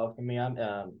 So for me, I'm in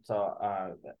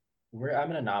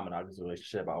a non-monogamous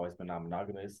relationship. I've always been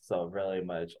non-monogamous. So really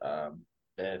much,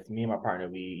 if me and my partner,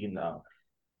 we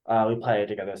play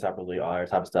together separately, all that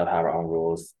type of stuff, have our own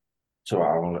rules to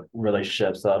our own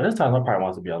relationship. So there's times my partner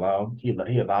wants to be alone. He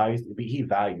values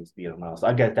being alone. So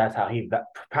I guess that's how he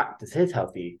practices his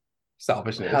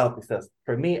Selfishness. healthy stuff.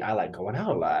 For me, I like going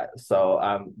out a lot. So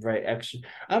I'm very extra.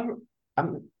 I'm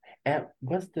and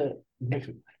what's the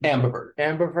ambivert?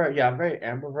 Ambivert. Yeah, I'm very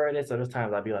ambiverted. So there's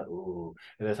times I'll be like, ooh,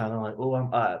 and there's times I'm like, ooh,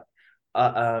 I'm up.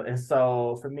 And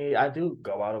so for me, I do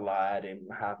go out a lot and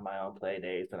have my own play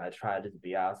dates, and I try to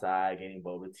be outside getting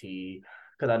boba tea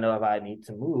because I know if I need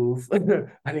to move,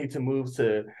 I need to move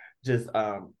to just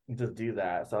do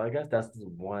that. So I guess that's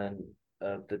one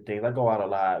of the things. I go out a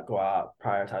lot,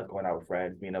 prioritize going out with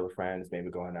friends, meeting up with friends, maybe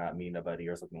going out, meeting a buddy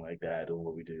or something like that, doing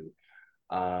what we do.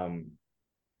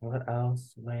 What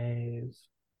else? Ways?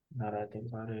 Now that I think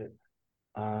about it.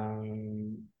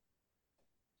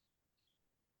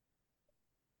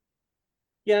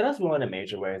 Yeah, that's one of the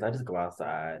major ways. I just go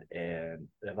outside, and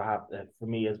if for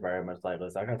me, it's very much like,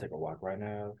 listen, I gotta take a walk right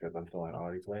now because I'm feeling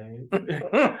all these ways.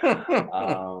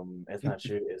 It's not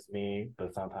you, it's me,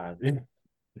 but sometimes.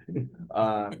 Did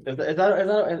I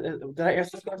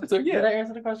answer the question? So, yeah. Did I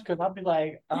answer the question? Because I'll be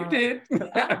like, you did.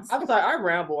 I'm sorry, I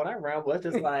ramble, and I ramble. It's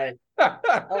just like,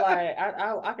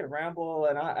 I can ramble,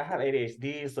 and I have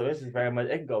ADHD, so it's just very much,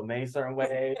 it can go many certain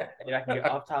ways, and I can get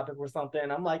off topic or something.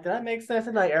 I'm like, did that make sense?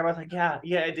 And like everybody's like,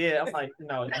 yeah, it did. I'm like,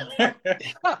 no,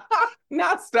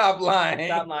 not stop lying.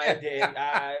 Stop lying, it did.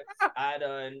 I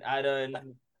done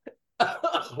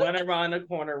went around the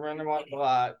corner, run around the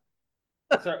block,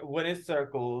 went in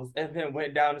circles, and then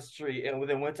went down the street, and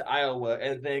then went to Iowa,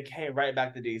 and then came right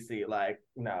back to DC. Like,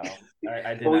 no,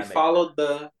 I did not. We followed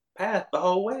the path the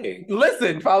whole way.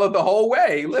 Listen, followed the whole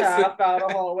way. Listen, yeah, I followed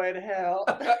the whole way to hell.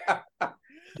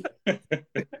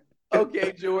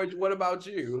 Okay, George, what about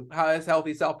you? How has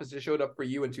healthy selfishness showed up for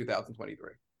you in 2023?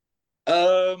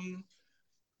 Well,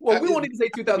 we won't even say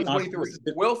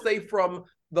 2023. We'll say from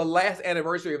the last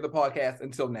anniversary of the podcast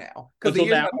until now, because the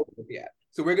year's not over yet.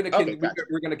 So we're gonna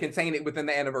contain it within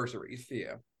the anniversaries.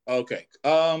 Yeah. Okay.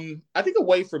 I think a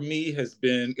way for me has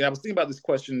been. I was thinking about this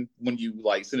question when you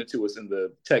sent it to us in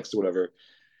the text or whatever.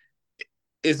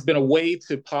 It's been a way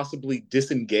to possibly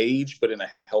disengage, but in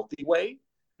a healthy way.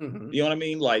 Mm-hmm. You know what I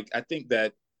mean? Like, I think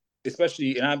that,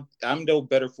 especially, and I'm no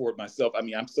better for it myself. I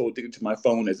mean, I'm so addicted to my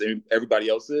phone as everybody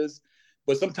else is.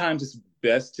 But sometimes it's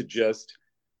best to just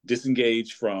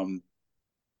disengage from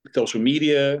social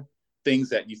media, things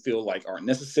that you feel like aren't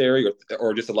necessary,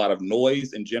 or just a lot of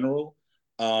noise in general.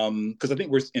 Because I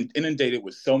think we're inundated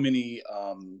with so many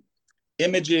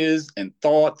images and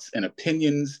thoughts and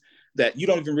opinions that you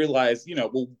don't even realize,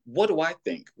 well, what do I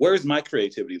think? Where's my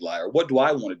creativity lie? Or what do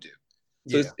I want to do?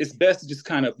 So it's best to just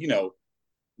kind of,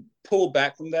 pull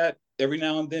back from that every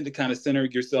now and then to kind of center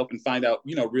yourself and find out,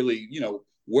 really,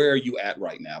 where are you at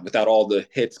right now without all the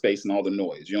headspace and all the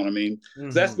noise? You know what I mean?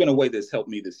 Mm-hmm. So that's been a way that's helped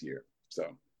me this year. So.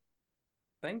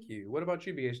 Thank you. What about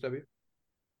you, BHW?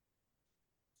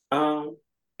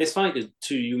 It's funny because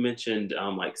too, you mentioned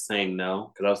saying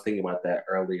no, because I was thinking about that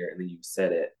earlier and then you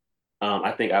said it.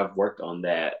 I think I've worked on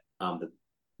that.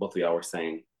 Both of y'all were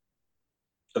saying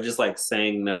of just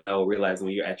saying no, realizing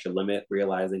when you're at your limit,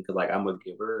 realizing because I'm a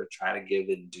giver, try to give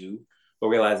and do, but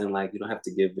realizing you don't have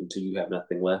to give until you have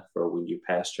nothing left, or when you're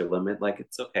past your limit,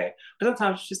 it's okay. But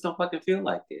sometimes you just don't fucking feel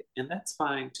like it, and that's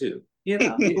fine too.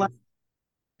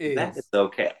 That is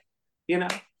okay.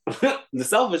 The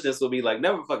selfishness will be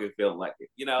never fucking feeling like it.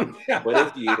 But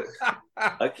if you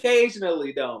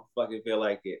occasionally don't fucking feel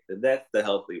like it, then that's the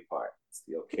healthy part. It's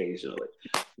the occasionally.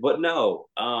 But no,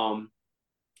 I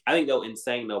think though in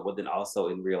saying no, but then also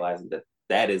in realizing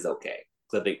that is okay.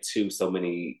 Because I think too, so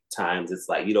many times it's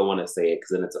you don't want to say it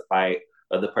because then it's a fight,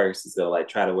 or the person's gonna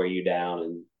try to wear you down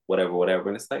and whatever.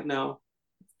 And it's no,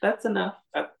 that's enough.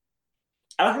 I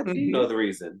don't have to know the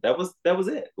reason. That was it. That was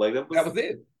it.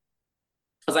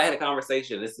 Because I had a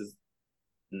conversation. This is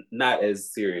not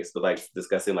as serious, but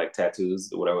discussing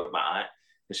tattoos or whatever with my aunt.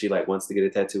 and she like wants to get a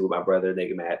tattoo with my brother, they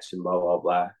can match and blah blah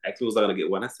blah. Actually, was I gonna get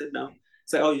one? I said no.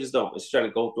 It's like, oh, you just don't. She's trying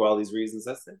to go through all these reasons.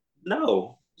 I said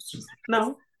no,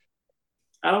 no.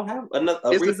 I don't have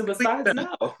a reason besides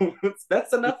no.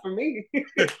 That's enough for me.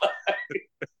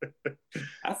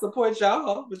 I support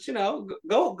y'all, but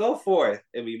go forth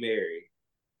and be married.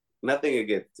 Nothing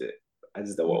against it. I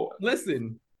just don't want one.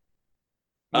 Listen,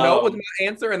 no was my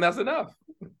answer, and that's enough.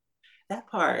 That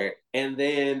part. And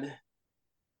then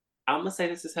I'm gonna say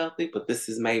this is healthy, but this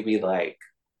is maybe like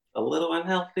a little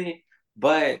unhealthy.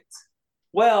 But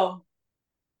well,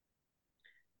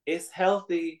 it's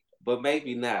healthy, but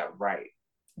maybe not right.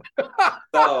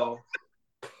 So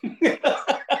and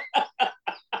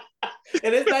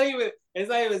it's not even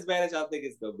as bad as y'all think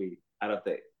it's gonna be. I don't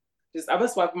think. I'm gonna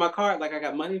swipe my card like I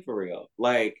got money for real.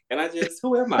 Like, and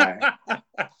who am I?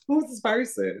 Who's this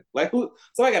person? Like, who?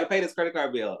 So I got to pay this credit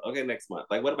card bill. Okay, next month.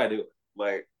 Like, what am I doing?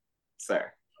 Like,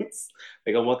 sir,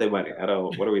 they gonna want their money.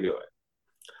 What are we doing?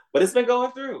 But it's been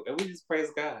going through, and we just praise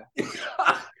God.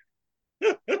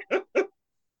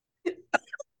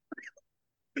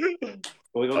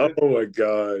 Oh my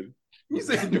God. You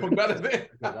say you're doing better than.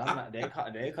 I'm not.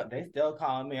 They still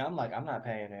calling me. I'm like, I'm not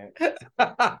paying it.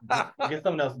 Get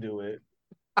someone else to do it.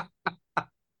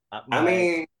 I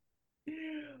mean,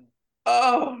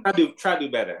 try to do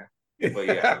better. But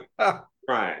yeah,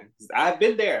 trying. I've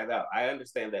been there though. I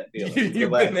understand that feeling.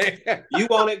 You've been there. You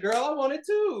want it, girl. I want it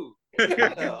too.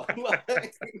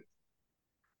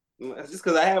 Just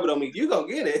because I have it on me, you gonna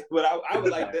get it. But I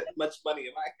would like that much money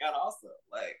in my account also.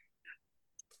 Like.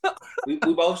 we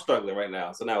both struggling right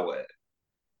now. So now what?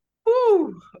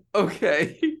 Ooh,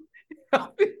 okay.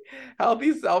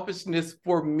 Healthy selfishness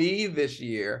for me this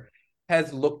year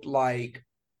has looked like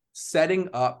setting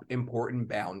up important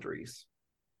boundaries.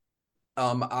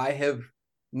 I have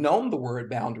known the word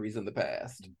boundaries in the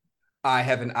past. I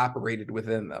haven't operated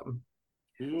within them.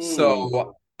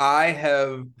 So I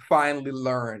have finally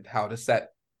learned how to set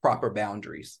proper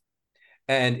boundaries.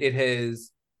 And it has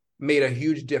made a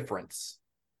huge difference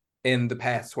in the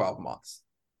past 12 months,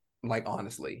 like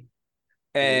honestly.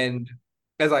 And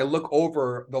as I look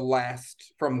over the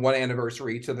last, from one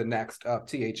anniversary to the next of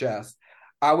THS,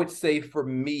 I would say for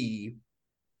me,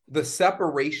 the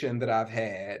separation that I've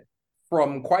had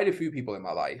from quite a few people in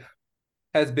my life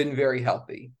has been very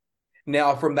healthy.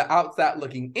 Now, from the outside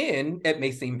looking in, it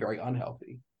may seem very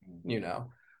unhealthy,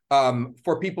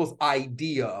 for people's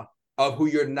idea of who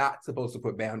you're not supposed to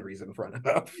put boundaries in front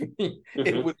of.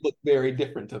 It would look very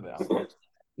different to them.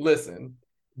 Listen,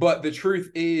 but the truth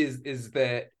is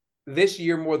that this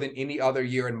year, more than any other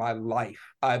year in my life,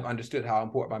 I've understood how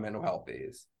important my mental health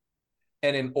is.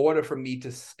 And in order for me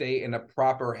to stay in a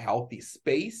proper, healthy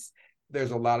space,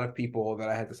 there's a lot of people that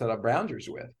I had to set up boundaries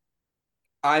with.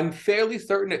 I'm fairly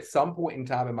certain at some point in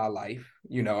time in my life,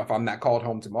 if I'm not called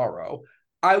home tomorrow,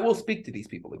 I will speak to these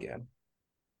people again.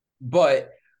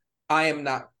 But I am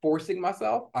not forcing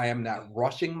myself. I am not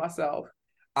rushing myself.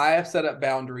 I have set up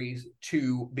boundaries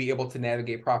to be able to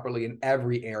navigate properly in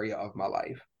every area of my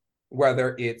life,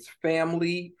 whether it's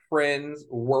family, friends,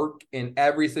 work, in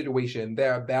every situation.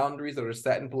 There are boundaries that are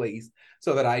set in place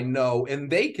so that I know, and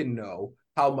they can know,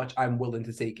 how much I'm willing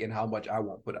to take and how much I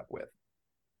won't put up with.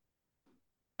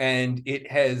 And it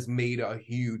has made a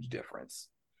huge difference.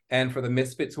 And for the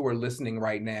misfits who are listening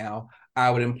right now, I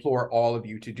would implore all of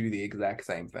you to do the exact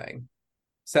same thing.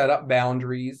 Set up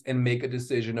boundaries and make a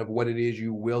decision of what it is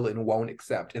you will and won't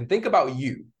accept. And think about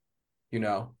you.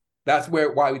 That's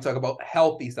why we talk about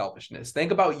healthy selfishness.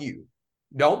 Think about you.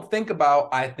 Don't think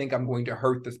about, I think I'm going to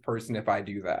hurt this person if I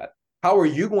do that. How are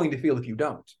you going to feel if you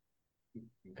don't?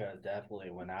 Because definitely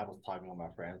when I was talking with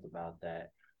my friends about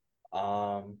that,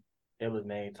 it was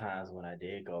many times when I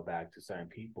did go back to certain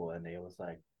people and they was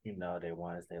like, they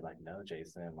want to say like, no,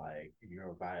 Jason, like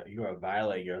you're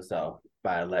violating yourself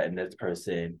by letting this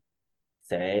person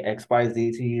say XYZ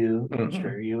to you,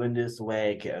 treat you in this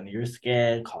way, get under your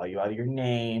skin, call you out of your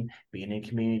name, being in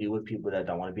community with people that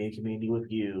don't want to be in community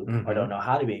with you or don't know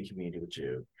how to be in community with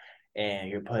you. And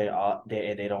you're putting all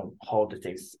and they don't hold the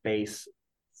safe space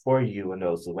for you in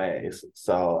those ways.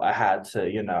 So I had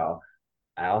to,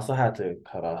 I also had to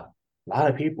cut a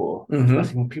lot of people,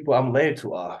 especially when people I'm related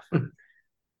to off.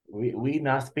 We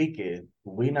not speaking.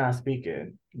 We not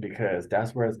speaking because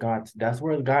that's where it's gone. That's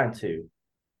where it's gotten to.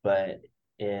 But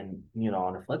on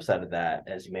the flip side of that,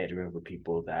 as you made room for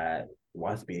people that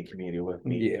want to be in community with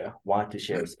me, want to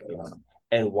share space,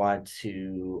 and want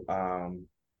to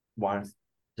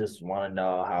just want to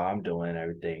know how I'm doing and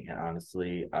everything. And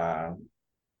honestly,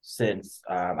 since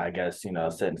I guess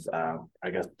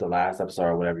the last episode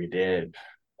or whatever you did,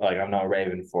 like I've known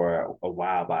Raven for a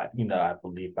while, but I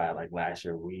believe by like last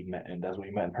year we met, and that's when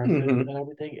we met in person and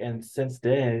everything. And since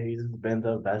then, he's been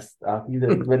the best. He's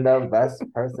been the best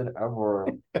person ever.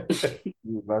 The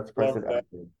best person ever.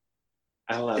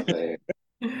 I love it.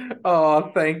 Oh,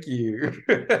 thank you.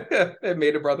 It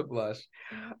made a brother blush.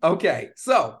 Okay,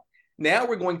 so now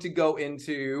we're going to go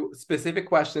into specific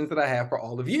questions that I have for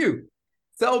all of you.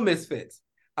 So, Misfits,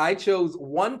 I chose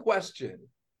one question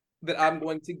that I'm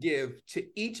going to give to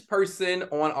each person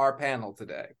on our panel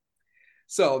today.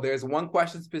 So there's one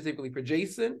question specifically for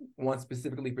Jason, one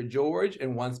specifically for George,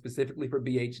 and one specifically for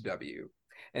BHW.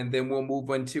 And then we'll move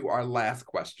on to our last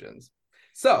questions.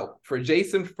 So for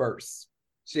Jason first,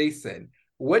 Jason,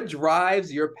 what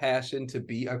drives your passion to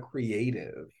be a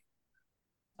creative?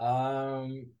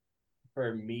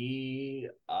 For me,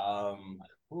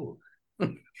 ooh,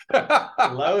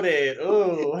 loaded.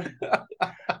 Ooh.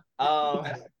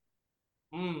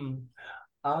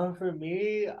 For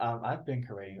me, I've been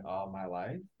creating all my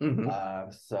life.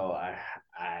 So I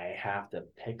have to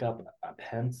pick up a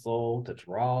pencil to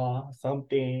draw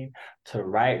something, to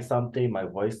write something, my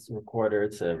voice recorder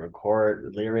to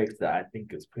record lyrics that I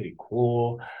think is pretty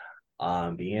cool.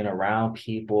 Being around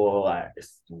people,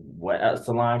 what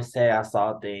Solange say, I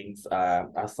saw things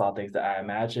that I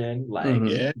imagined,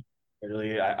 like Yeah.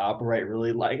 really, I operate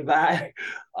really like that.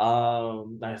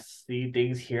 I see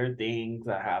things, hear things.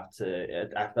 I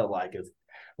feel like it's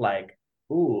like,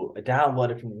 ooh,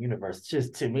 downloaded from the universe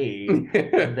just to me.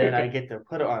 And then I get to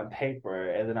put it on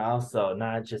paper. And then also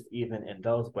not just even in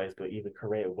those ways, but even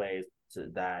create ways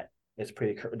that I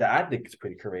think is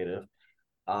pretty creative.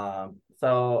 I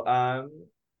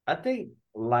think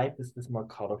life is just more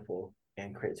colorful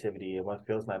in creativity. And what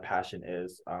feels my passion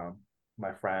is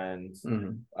my friends,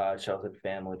 chosen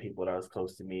family, people that are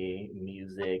close to me,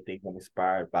 music, things I'm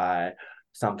inspired by.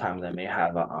 Sometimes I may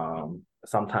have a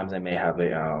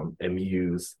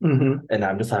muse, and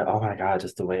I'm just like, oh my God,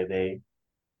 just the way they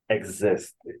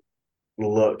exist,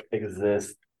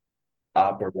 exist,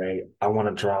 operate. I want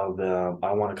to draw them.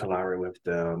 I want to collaborate with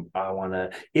them. I want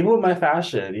to, even with my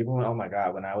fashion, oh my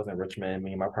God, when I was in Richmond,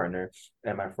 me and my partner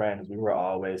and my friends, we were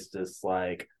always just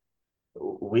like,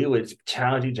 we would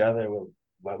challenge each other with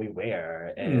what we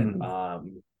wear. And I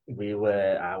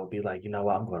would be like, you know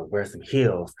what, I'm gonna wear some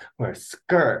heels, wear a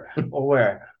skirt, I'm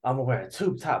gonna wear a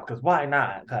tube top, because why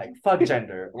not? Like, fuck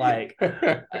gender. Like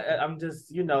I'm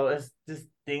just, it's just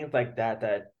things like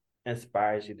that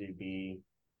inspires you to be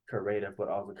creative, but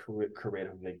also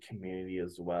creative in the community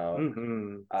as well.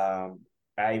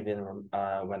 I even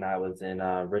when I was in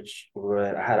I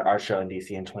had an art show in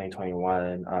DC in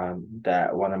 2021.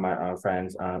 That one of my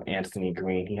friends, Anthony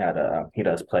Green, he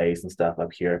does plays and stuff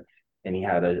up here, and he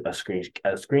had a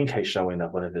screen case showing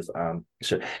of one of his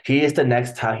he's the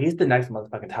next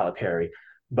motherfucking Tyler Perry,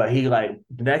 but he like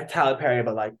the next Tyler Perry,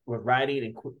 but like with writing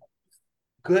and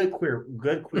good queer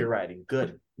writing,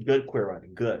 good queer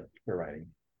writing,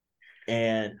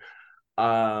 and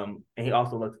he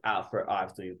also looks out for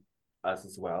obviously us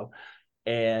as well.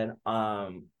 And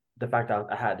the fact that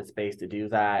I had the space to do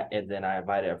that, and then I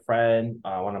invited a friend,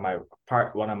 one of my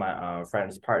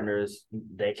friend's partners.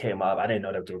 They came up. I didn't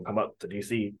know they were going to come up to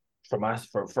DC for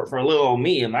a little old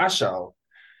me in my show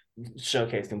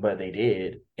showcasing, but they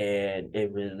did, and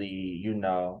it really,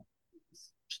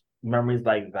 memories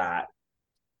like that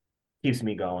keeps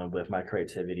me going with my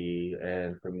creativity.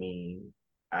 And for me,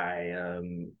 I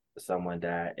am someone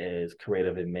that is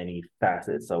creative in many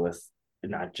facets. So it's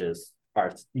not just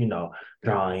arts,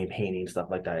 drawing, painting, stuff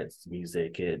like that. It's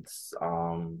music, it's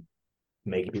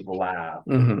making people laugh.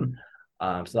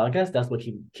 So I guess that's what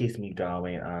keeps me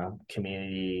going.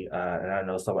 Community, and I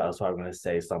know someone else was going to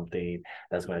say something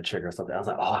that's going to trigger something. I was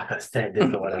like, oh, I could have said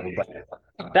this or whatever. But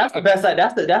that's the best.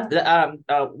 That's the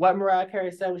what Mariah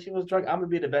Carey said when she was drunk. I'm gonna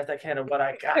be the best I can of what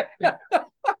I got.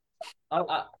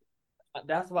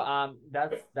 That's what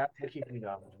keeps me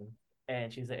going.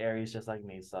 And she's an Aries just like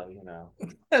me, so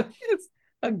It's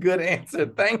a good answer.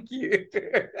 Thank you.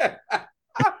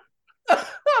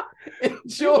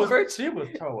 George, she was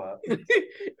toe up.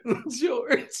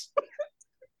 George.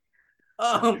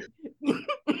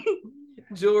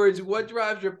 George, what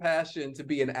drives your passion to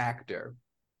be an actor?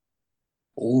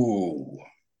 Ooh.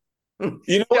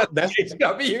 You know what? That's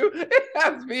BHW.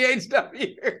 That's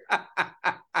BHW.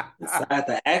 Inside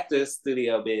the actor's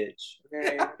studio, bitch.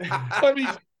 Okay. Let me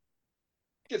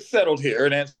get settled here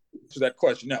and answer that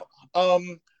question. No.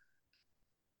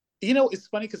 It's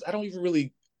funny because I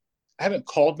haven't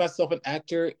called myself an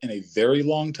actor in a very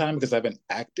long time because I haven't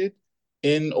acted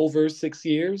in over 6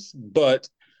 years, but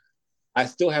I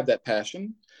still have that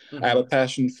passion. I have a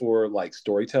passion for like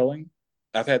storytelling.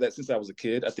 I've had that since I was a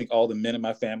kid. I think all the men in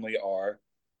my family are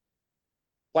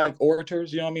like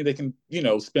orators, you know what I mean? They can,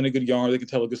 spin a good yarn, they can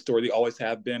tell a good story. They always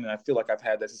have been. And I feel like I've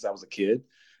had that since I was a kid.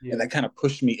 Yeah. And that kind of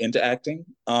pushed me into acting.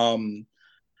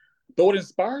 But what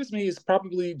inspires me is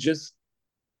probably just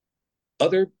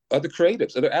other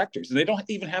creatives, other actors. And they don't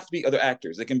even have to be other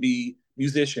actors. They can be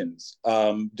musicians,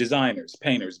 designers,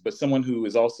 painters, but someone who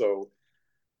is also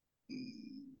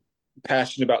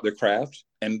passionate about their craft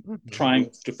and trying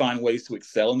to find ways to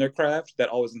excel in their craft. That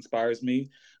always inspires me.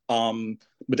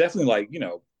 But definitely,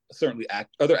 certainly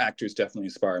other actors definitely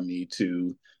inspire me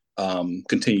to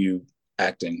continue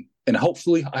acting. And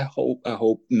hopefully, I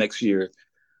hope next year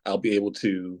I'll be able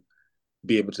to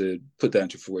put that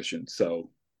into fruition. So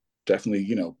definitely,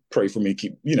 pray for me.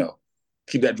 Keep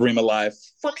that dream alive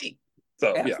for me.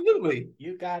 So absolutely,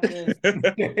 you got this.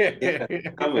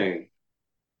 Coming.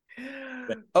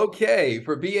 Okay,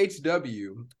 for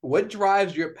BHW, what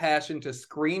drives your passion to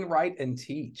screenwrite and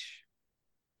teach?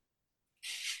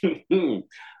 I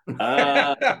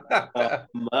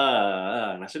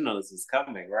should know this was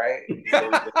coming, right?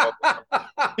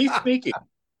 He's speaking.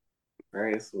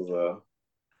 Right, this was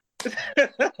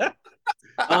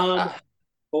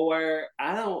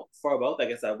for both, I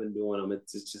guess I've been doing them.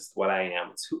 It's just what I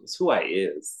am. It's who I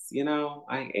is.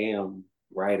 I am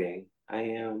writing. I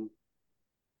am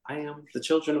the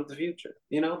children of the future.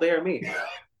 They are me.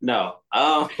 No.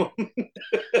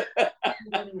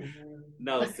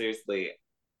 No, seriously.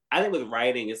 I think with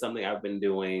writing is something I've been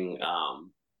doing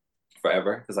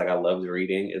forever because I loved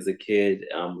reading as a kid.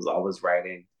 Was always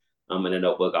writing in a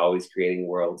notebook, always creating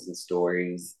worlds and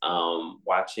stories.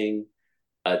 Watching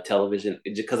television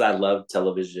because I love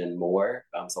television more.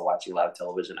 So watching live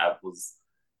television, I was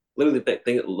literally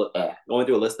going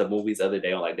through a list of movies the other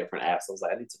day on different apps. I was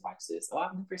like, I need to watch this. Oh,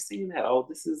 I've never seen that. Oh,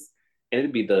 this is, and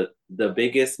it'd be the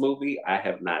biggest movie. I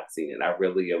have not seen it. I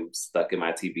really am stuck in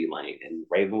my TV lane. And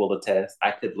Raven will attest.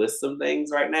 I could list some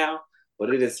things right now,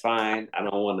 but it is fine. I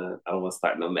don't want to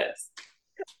start no mess.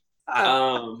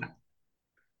 But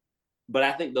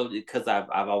I think though because I've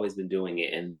always been doing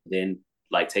it, and then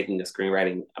taking a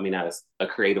screenwriting, not a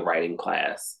creative writing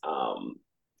class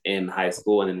in high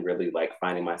school, and then really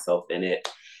finding myself in it.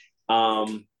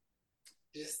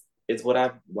 Just it's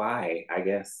why I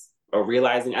guess, or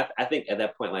realizing I think at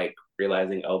that point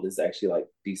realizing, oh, this is actually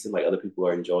decent, other people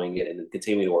are enjoying it, and then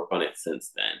continuing to work on it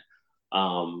since then.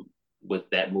 With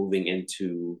that moving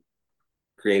into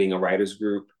creating a writers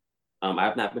group,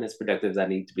 I've not been as productive as I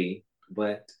need to be,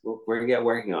 but we're gonna get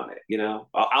working on it.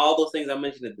 All those things I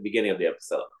mentioned at the beginning of the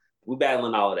episode, we're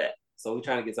battling all of that. So we're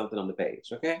trying to get something on the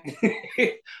page, okay?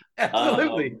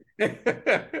 Absolutely.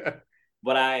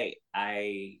 But I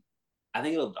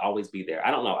think it'll always be there.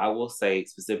 I don't know. I will say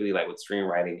specifically with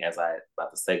screenwriting, as I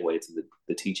about to segue to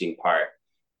the teaching part.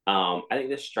 I think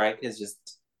this strike is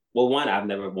just, well, one, I've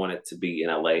never wanted to be in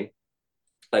LA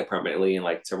permanently, and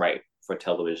to write for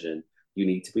television, you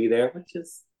need to be there, which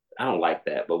is, I don't like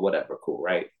that, but whatever, cool,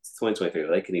 right? It's 2023,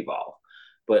 they can evolve,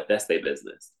 but that's their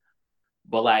business.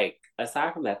 But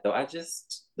aside from that though,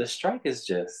 the strike is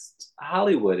just,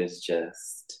 Hollywood is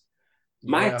just,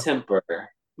 my temper,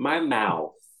 my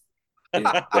mouth is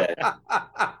dead.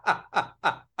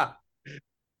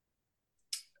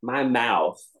 My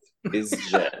mouth is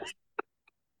just,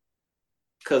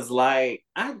 cause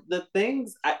the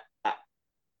things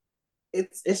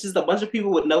it's just a bunch of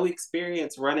people with no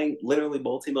experience running literally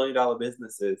multi-million-dollar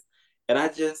businesses, and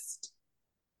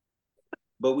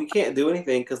but we can't do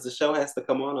anything because the show has to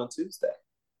come on Tuesday.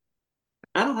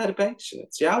 I don't have the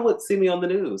patience. Y'all would see me on the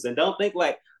news, and don't think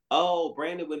oh,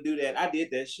 Brandon would do that. I did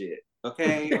that shit.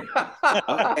 Okay.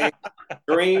 Okay.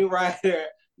 Screenwriter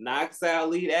knocks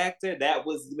out lead actor. That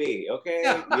was me. Okay.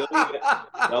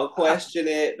 Don't question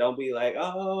it. Don't be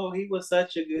oh, he was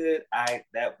such a good.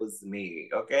 That was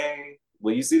me. Okay.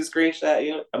 When you see the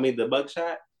screenshot, the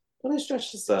mugshot, don't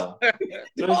stress yourself.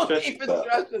 Don't even stress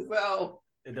yourself.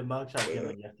 The mugshot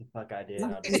feeling, yes, the fuck I did.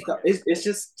 It's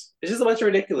just a bunch of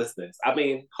ridiculousness.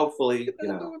 Hopefully,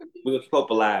 we'll keep hope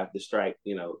alive. The strike,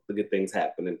 the good things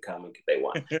happen and come and get they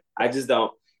want. I just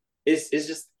don't. It's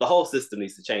just the whole system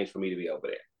needs to change for me to be over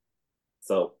there.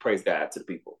 So praise God to the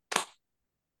people.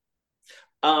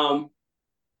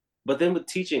 But then with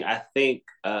teaching, I think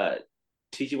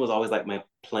teaching was always my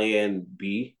plan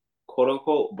B, quote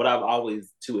unquote. But I've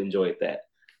always too enjoyed that.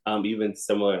 Even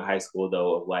similar in high school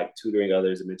though, of tutoring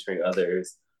others and mentoring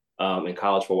others. In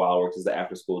college for a while, I worked as an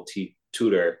after school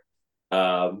tutor.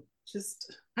 I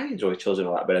enjoy children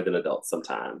a lot better than adults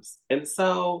sometimes, and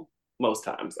so most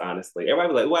times, honestly,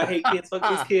 everybody be well, I hate kids, fuck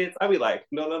these kids. I be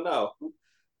no,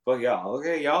 fuck y'all.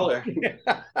 Okay, y'all are.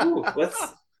 Ooh,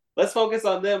 Let's focus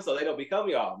on them so they don't become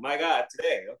y'all. My God,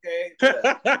 today, okay?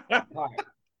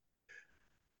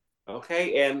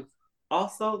 Okay, and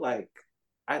also like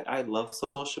I love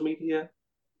social media,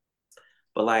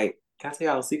 but like, can I tell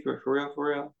y'all a secret for real, for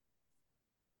real?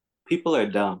 People are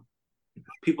dumb.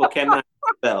 People cannot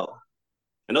spell.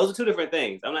 And those are two different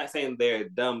things. I'm not saying they're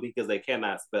dumb because they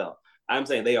cannot spell. I'm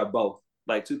saying they are both,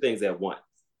 like two things at once.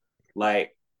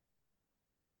 Like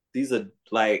these are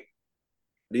like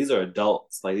these are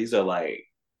adults. Like these are like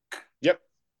Yep.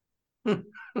 Yeah.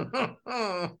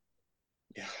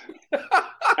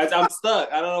 I'm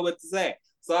stuck. I don't know what to say.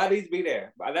 So I need to be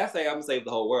there. But that's saying I'm gonna save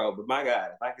the whole world. But my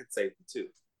God, if I could save the two.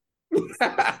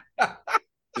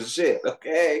 Shit,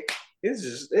 okay.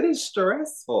 It is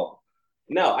stressful.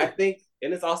 No, I think,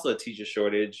 and it's also a teacher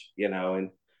shortage, and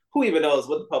who even knows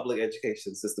what the public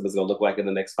education system is gonna look like in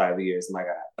the next 5 years, my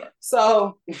God.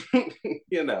 So,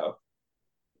 you know.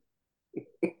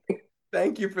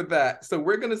 Thank you for that. So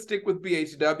we're going to stick with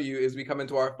BHW as we come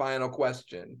into our final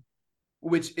question,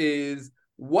 which is,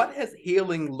 what has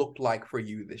healing looked like for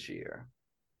you this year?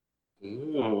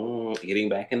 Getting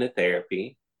back into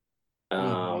therapy,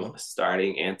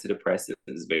 starting antidepressants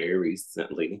very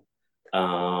recently.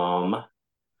 What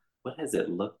has it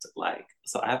looked like?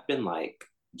 So I've been like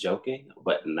joking,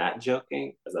 but not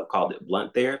joking, as I've called it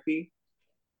blunt therapy.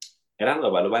 And I don't know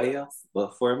about nobody else,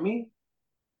 but for me,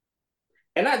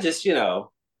 and not just,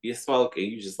 you smoke and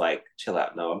you just like chill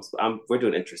out. No, we're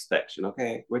doing introspection,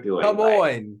 okay? We're doing Come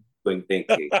on. Doing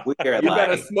thinking. We are You like,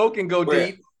 better smoke and go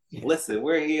deep. Listen,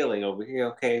 we're healing over here,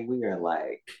 okay? We are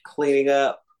like cleaning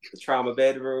up the trauma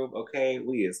bedroom, okay?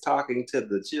 We is talking to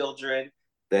the children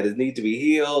that need to be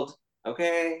healed,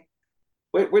 okay?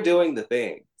 We're doing the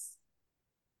things.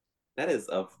 That is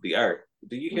of the earth.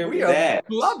 Do you hear me? We are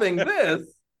loving this.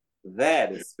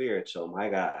 That is spiritual, my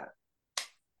God.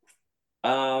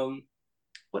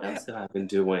 What else have I been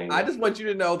doing? I just want you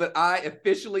to know that I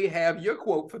officially have your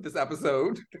quote for this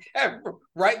episode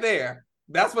right there.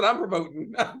 That's what I'm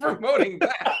promoting. I'm promoting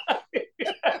that.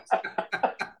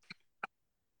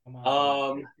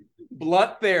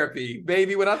 Blunt therapy,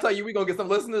 baby. When I tell you we're gonna get some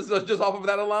listeners just off of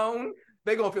that alone,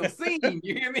 they're gonna feel seen.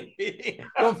 You hear me?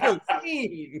 Gonna feel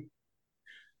seen.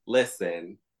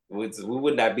 Listen, we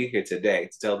would not be here today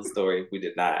to tell the story if we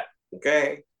did not.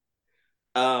 Okay.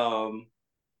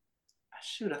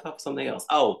 Shoot, I thought of something else.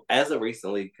 Oh, as of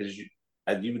recently, because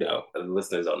the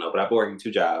listeners don't know, but I've been working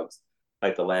 2 jobs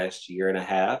like the last year and a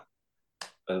half.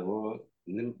 More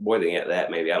than that,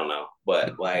 maybe, I don't know.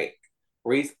 But like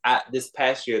this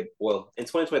past year, well, in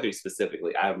 2023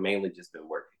 specifically, I've mainly just been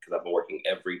working because I've been working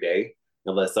every day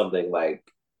unless something like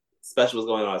special was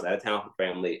going on. I was out of town for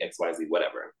family, XYZ,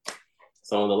 whatever.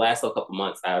 So in the last couple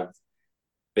months, I've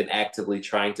been actively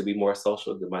trying to be more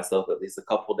social, give myself at least a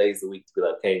couple days a week to be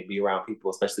like, hey, be around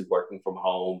people, especially working from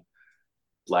home.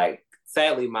 Like,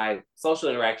 sadly, my social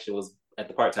interaction was at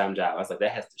the part-time job. I was like,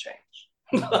 that has to change.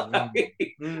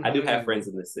 I do have friends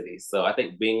in the city. So I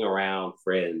think being around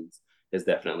friends has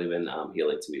definitely been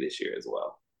healing to me this year as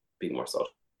well. Being more social.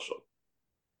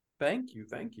 Thank you.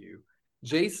 Thank you.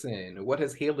 Jason, what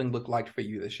has healing looked like for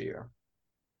you this year?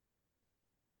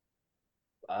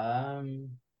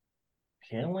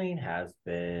 Healing has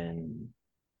been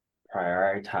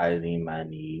prioritizing my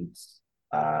needs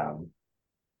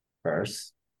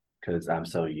first, because I'm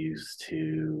so used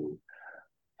to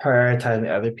prioritizing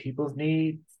other people's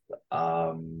needs.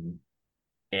 And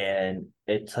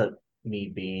it took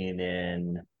me being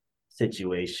in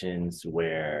situations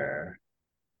where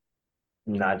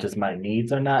not just my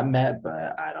needs are not met,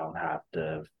 but I don't have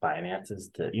the finances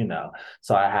to,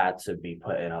 so I had to be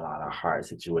put in a lot of hard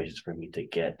situations for me to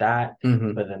get that.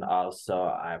 But then also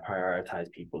I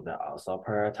prioritize people that also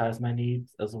prioritize my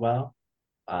needs as well,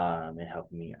 and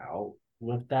help me out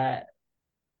with that.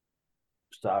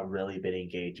 So I've really been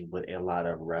engaging with a lot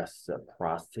of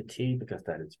reciprocity, because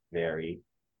that is very,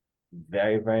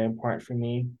 very, very important for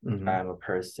me. I'm a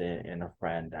person and a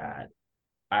friend that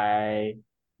I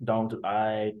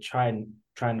try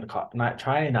not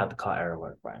to call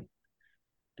everyone a friend.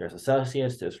 There's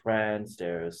associates, there's friends,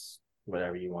 there's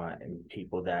whatever you want, and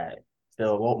people that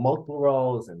fill multiple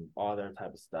roles and all that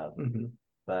type of stuff.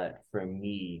 But for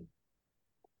me,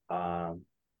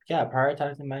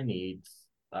 prioritizing my needs.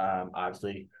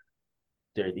 Obviously,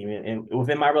 there's even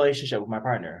within my relationship with my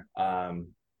partner.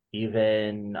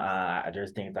 Even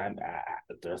there's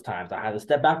times I had to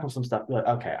step back from some stuff. Be like,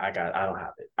 okay, I don't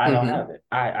have it. I don't have it.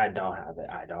 I don't have it.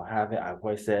 I don't have it. I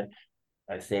voice it.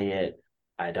 I say it.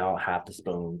 I don't have the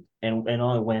spoon. And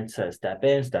only when to step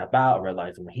in, step out,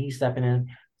 realizing when he's stepping in,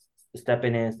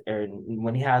 or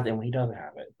when he has it and when he doesn't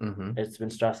have it. It's been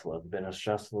stressful. It's been a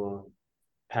stressful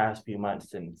past few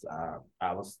months since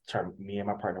me and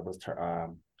my partner was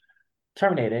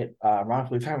terminated,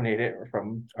 wrongfully terminated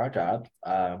from our job.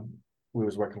 We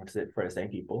was working for the same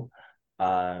people.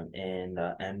 In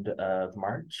the end of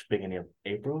March, beginning of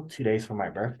April, 2 days from my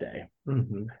birthday.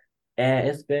 Mm-hmm. And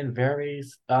it's been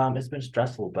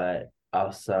stressful, but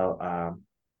also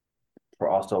for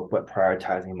also but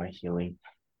prioritizing my healing.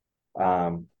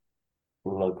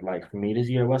 Look like for me this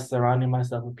year was surrounding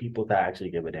myself with people that actually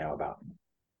give a damn about me.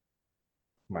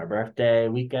 My birthday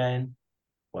weekend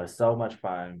was so much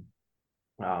fun.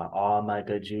 All my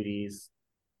good Judies,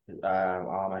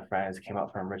 all my friends came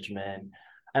out from Richmond.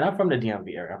 And I'm from the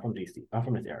DMV area. I'm from DC. I'm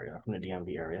from this area. I'm from the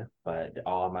DMV area. But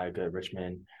all my good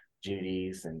Richmond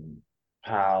Judies and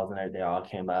pals and everything, they all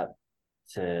came up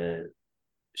to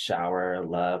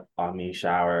love on me,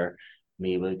 shower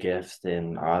me with gifts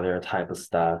and other type of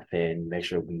stuff, and make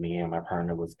sure me and my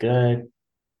partner was good.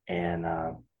 And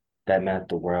that meant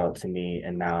the world to me.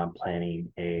 And now I'm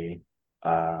planning a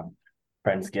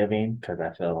Friendsgiving because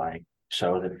I feel like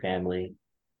chosen family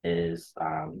is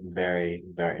very,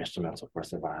 very instrumental for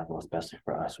survival, especially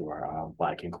for us who are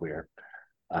Black and queer.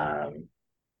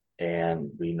 And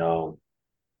we know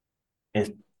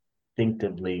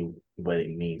instinctively what it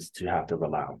means to have to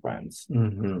rely on friends,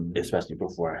 especially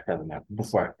before our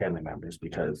family members,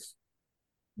 because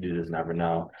you just never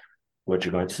know what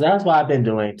you're going to. So that's what I've been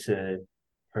doing to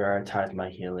prioritize my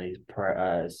healing,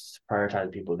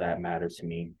 prioritize people that matter to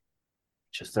me,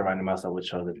 just surrounding myself with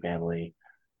chosen family.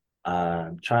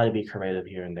 Try to be creative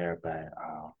here and there, but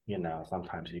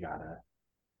sometimes you gotta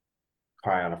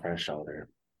cry on a friend's shoulder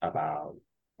about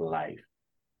life,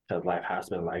 because life has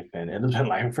been life and it has been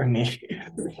life for me.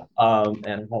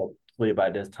 And hopefully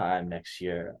by this time next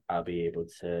year, I'll be able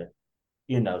to,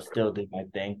 still do my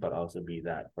thing, but also be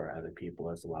that for other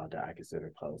people as well that I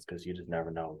consider close, because you just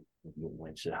never know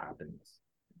when shit happens.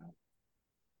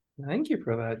 Thank you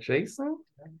for that, Jason.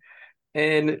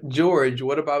 And George,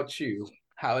 what about you?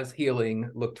 How has healing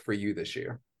looked for you this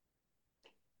year?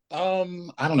 I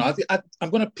don't know. I'm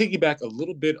going to piggyback a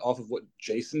little bit off of what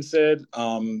Jason said,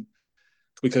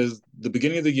 because the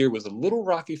beginning of the year was a little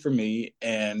rocky for me,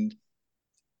 and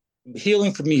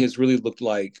healing for me has really looked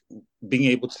like being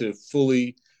able to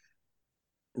fully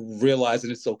realize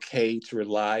that it's okay to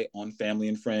rely on family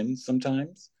and friends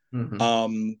sometimes.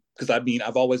 Because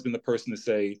I've always been the person to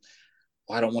say,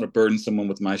 I don't want to burden someone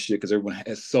with my shit because everyone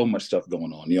has so much stuff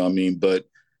going on, you know what I mean? But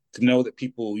to know that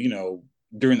people,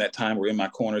 during that time were in my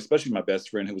corner, especially my best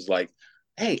friend who was like,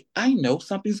 hey, I know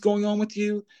something's going on with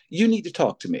you. You need to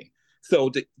talk to me.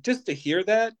 So just to hear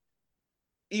that,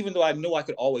 even though I know I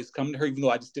could always come to her, even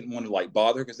though I just didn't want to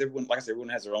bother her, because everyone, like I said, everyone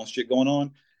has their own shit going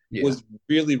on, was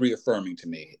really reaffirming to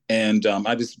me. And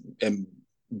I just am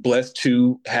blessed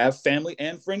to have family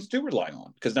and friends to rely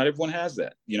on, because not everyone has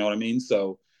that. You know what I mean?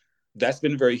 So that's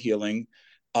been very healing.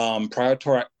 Prior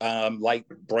to, like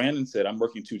Brandon said, I'm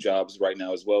working 2 jobs right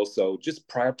now as well. So just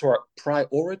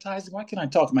prioritizing, why can't I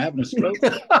talk? Am I having a stroke?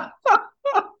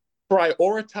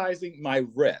 Prioritizing my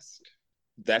rest.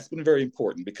 That's been very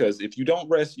important, because if you don't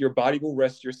rest, your body will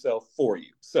rest yourself for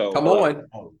you. So come on.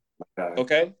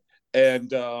 Okay.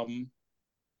 And I'm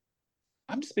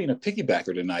just being a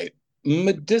piggybacker tonight.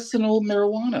 Medicinal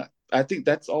marijuana. I think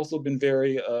that's also been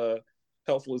very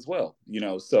helpful as well.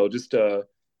 So just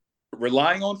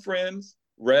relying on friends,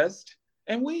 rest,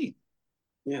 and weed.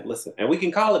 Yeah, listen, and we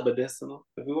can call it medicinal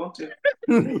if we want to.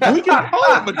 We can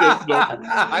call it medicinal.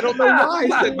 I don't know why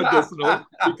I said medicinal,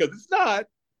 because it's not,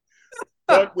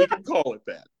 but we can call it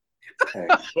that. Hey.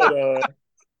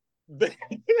 But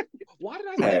why did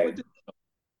I say medicinal?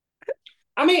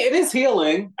 I mean, it is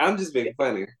healing. I'm just being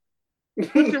funny.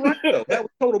 You're right, though. That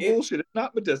was total bullshit. It's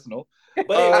not medicinal. But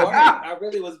it worked. I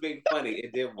really was being funny.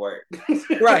 It did work.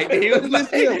 Right.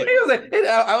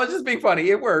 I was just being funny.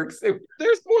 It works.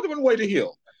 There's more than one way to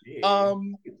heal. Yeah.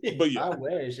 But yeah. I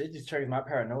wish. It just triggers my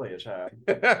paranoia, child.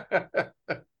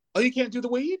 Oh, you can't do the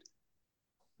weed?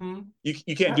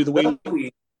 You can't do the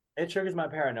weed? It triggers my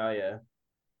paranoia.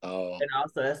 Oh. And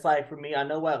also, it's like, for me, I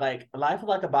know what, life is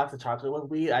like a box of chocolate with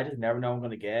weed. I just never know what I'm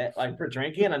going to get. Like, for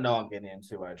drinking, I know I'm getting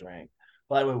into what I drink.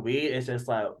 But with weed, it's just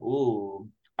like, ooh,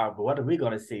 what are we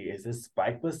going to see? Is this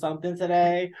spiked with something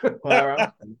today? Am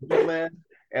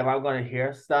I going to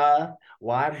hear stuff?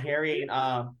 While I'm hearing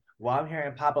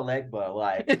Papa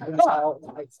Legba,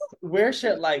 weird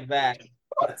shit like that.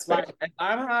 Like, if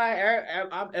I'm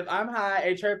high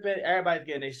and tripping, everybody's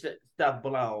getting their stuff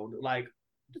blown. Like,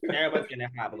 everybody's getting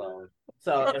their high blown.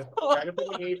 So it's better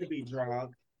for me to be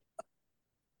drunk.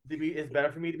 It's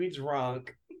better for me to be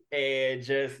drunk and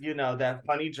just, that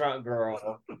funny drunk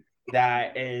girl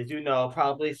that is,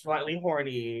 probably slightly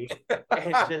horny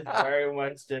and just very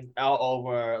much just out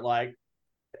over. Like,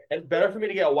 it's better for me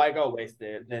to get a white girl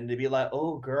wasted than to be like,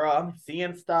 oh, girl, I'm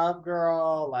seeing stuff,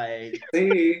 girl. Like,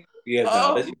 See, yeah, no,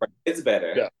 Oh, it's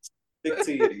better. Yeah. Stick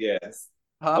to you, yes.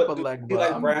 Papa But do you Legba,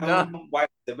 like I'm brown, done. white?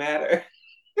 Does it matter?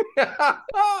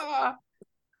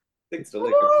 Stick to the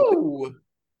liquor, please. Ooh.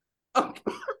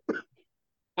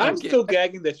 I'm Again. still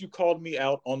gagging that you called me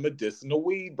out on medicinal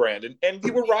weed, Brandon. And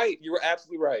you were right. You were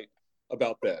absolutely right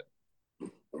about that.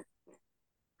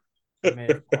 I mean,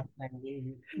 it's all the same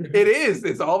weed. It is.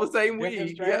 It's all the same Different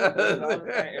weed. strains, but it's all the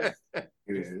Yes. same.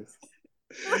 It is.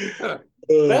 Uh,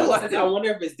 I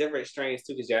wonder if it's different strains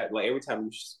too, because like every time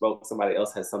you smoke, somebody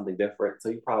else has something different. So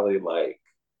you probably like,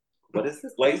 what is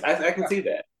this? Like, I can see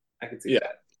that. I can see Yeah.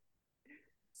 that.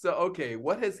 So, okay,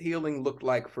 what has healing looked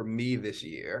like for me this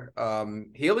year?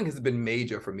 Healing has been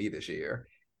major for me this year.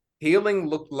 Healing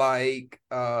looked like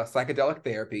psychedelic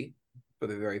therapy for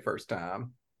the very first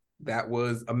time. That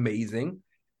was amazing.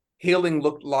 Healing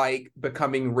looked like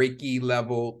becoming Reiki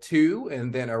level 2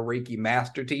 and then a Reiki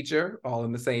master teacher all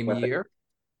in the same year.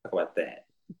 Talk about that.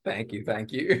 Thank you.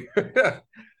 Thank you.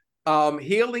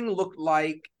 Healing looked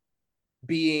like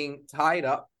being tied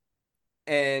up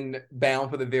and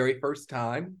bound for the very first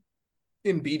time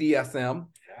in BDSM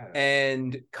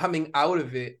and coming out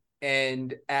of it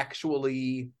and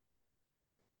actually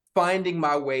finding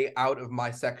my way out of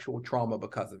my sexual trauma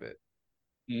because of it.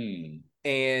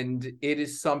 And it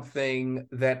is something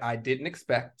that I didn't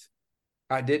expect.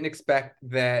 I didn't expect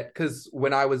that, because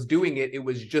when I was doing it, it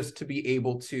was just to be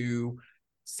able to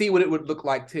see what it would look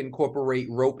like to incorporate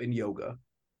rope and yoga.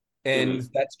 And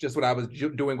that's just what I was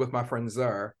doing with my friend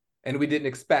Zer. And we didn't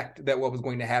expect that what was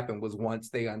going to happen was once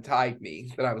they untied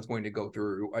me, that I was going to go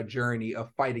through a journey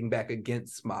of fighting back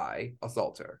against my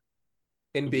assaulter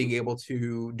and being able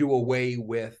to do away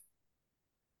with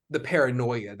the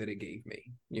paranoia that it gave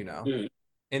me,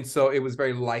 And so it was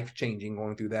very life-changing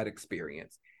going through that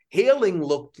experience. Healing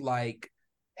looked like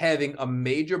having a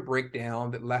major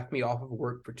breakdown that left me off of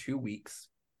work for 2 weeks,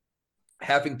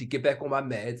 having to get back on my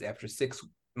meds after 6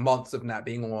 months of not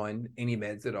being on any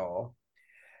meds at all,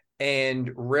 and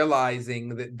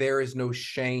realizing that there is no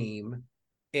shame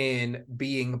in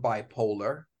being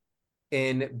bipolar,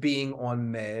 in being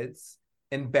on meds,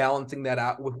 and balancing that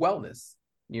out with wellness,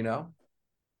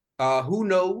 Who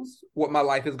knows what my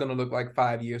life is going to look like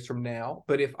 5 years from now,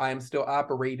 but if I'm still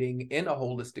operating in a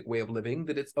holistic way of living,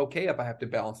 that it's okay if I have to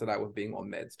balance it out with being on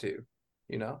meds too,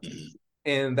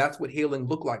 And that's what healing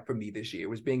looked like for me this year,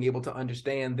 was being able to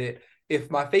understand that if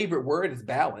my favorite word is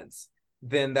balance,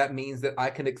 then that means that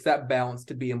I can accept balance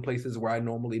to be in places where I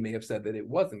normally may have said that it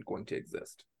wasn't going to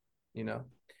exist,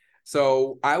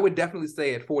 So I would definitely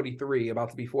say at 43,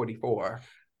 about to be 44,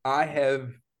 I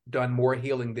have done more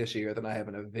healing this year than I have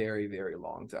in a very, very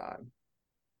long time.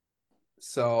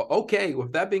 So, okay,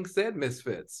 with that being said,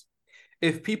 Misfits,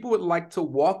 if people would like to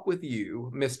walk with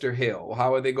you, Mr. Hill,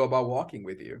 how would they go about walking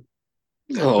with you?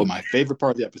 Oh, my favorite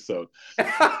part of the episode.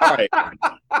 All right.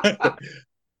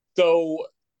 So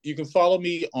you can follow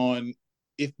me on,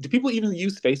 do people even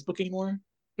use Facebook anymore?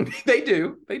 They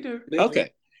do. They do.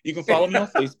 Okay. You can follow me on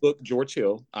Facebook, George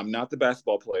Hill. I'm not the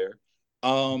basketball player.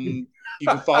 You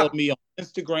can follow me on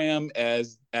Instagram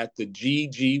as at the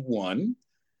GG1.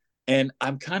 And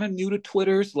I'm kind of new to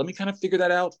Twitter, so let me kind of figure that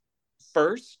out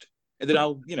first. And then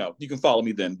you can follow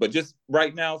me then. But just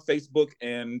right now, Facebook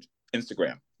and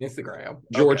Instagram.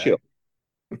 George Hill.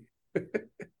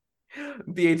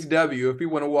 BHW, if you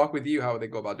want to walk with you, how would they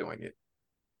go about doing it?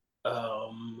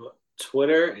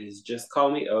 Twitter is just call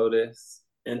me Otis.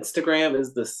 Instagram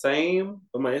is the same,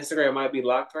 but my Instagram might be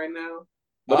locked right now.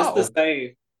 But it's the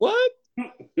same. What?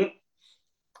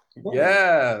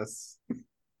 Yes.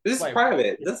 This is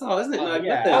private. That's all, isn't it?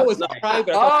 Yeah. It's not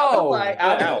private. I was like,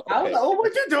 oh,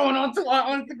 what you doing on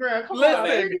Instagram? Come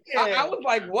Listen, I was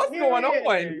like, what's going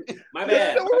on? My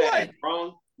bad.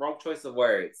 Wrong choice of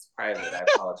words. Private. I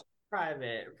apologize.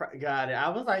 Private. Got it. I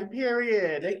was like,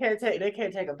 period. They can't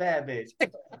take a bad bitch.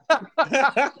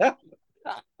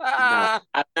 No,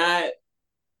 I'm not.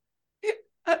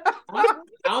 I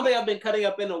don't think I've been cutting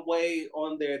up in a way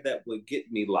on there that would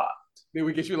get me locked. Did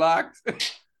we get you locked? Listen,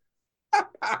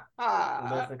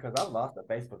 because I lost a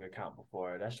Facebook account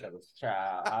before. That shit was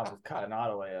child. I was cutting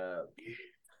all the way up.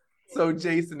 So,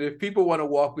 Jason, if people want to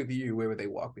walk with you, where would they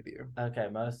walk with you? Okay,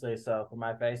 mostly. So for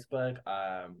my Facebook,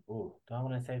 do I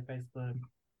want to say Facebook?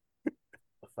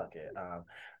 Fuck it.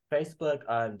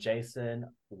 Facebook, Jason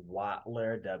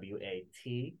Watler,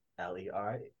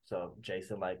 Watler. So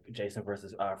Jason, like Jason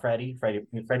versus Freddie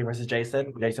versus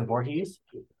Jason Voorhees.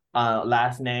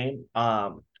 Last name,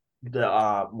 the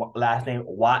last name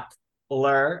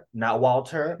Watler, not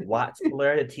Walter.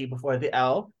 Watler, the T before the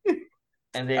L.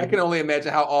 And then I can only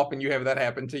imagine how often you have that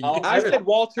happen to you. I said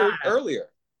Walter earlier.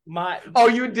 Oh,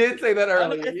 you did say that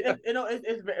earlier.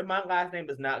 It's my last name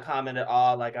is not common at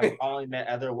all. Like I've only met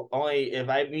only if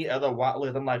I meet other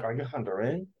Watlers, I'm like, are you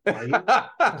Honduran? Are you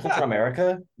from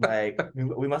America? Like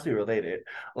we must be related.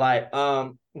 Like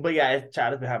but yeah, it's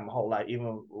child has been having my whole life.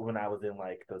 Even when I was in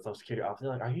like the Social Security office,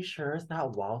 like, are you sure it's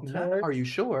not Walter? Are you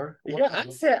sure? Yeah, I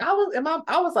said I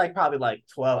was like probably like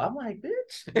 12. I'm like,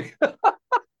 bitch.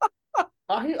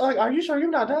 Are you sure you're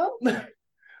not dumb?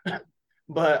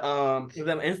 But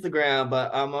them Instagram,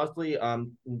 but mostly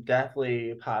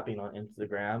definitely popping on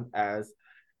Instagram as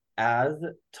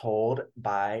told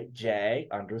by J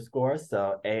underscore,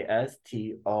 so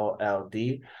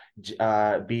ASTOLD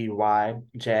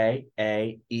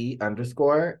BYJAE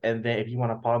underscore. And then if you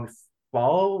want to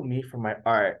follow me for my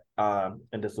art, and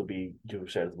this will be do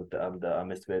shares with the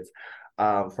Misfits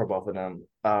for both of them,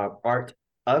 art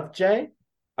of J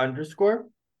underscore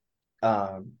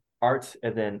art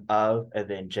and then of and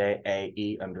then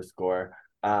JAE underscore.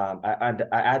 I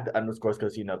add the underscores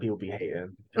because people be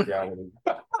hating. They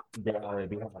already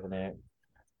be having it.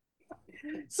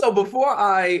 So before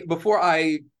I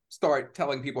start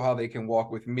telling people how they can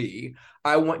walk with me,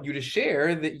 I want you to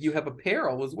share that you have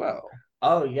apparel as well.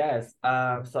 Oh yes.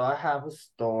 So I have a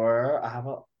store. I have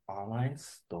an online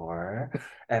store,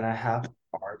 and I have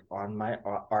art on my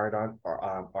art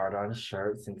on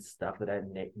shirts and stuff of that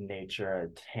nature,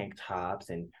 tank tops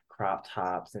and crop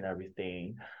tops and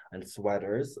everything, and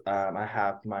sweaters. I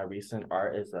have my recent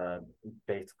art is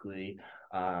basically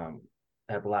a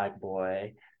black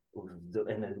boy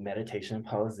in a meditation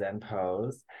pose, Zen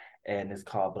pose, and it's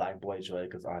called Black Boy Joy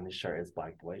because on the shirt is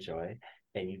Black Boy Joy.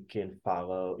 And you can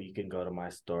go to my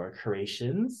store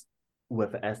creations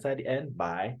with an S at the end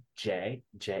by JAE.com.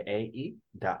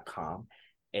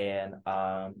 And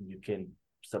you can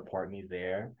support me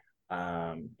there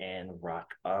and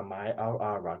rock my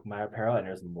apparel. And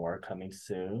there's more coming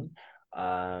soon.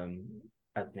 I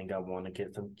think I want to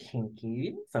get some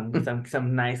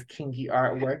nice kinky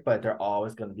artwork, but they're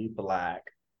always going to be black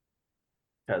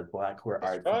because black queer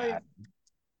art. Right.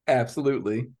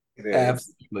 Absolutely.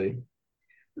 Absolutely.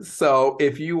 So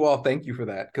if you all, thank you for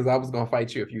that, because I was going to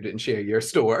fight you if you didn't share your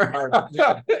store.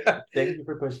 Thank you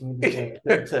for pushing me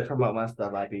to promote my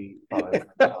stuff. I'd be following.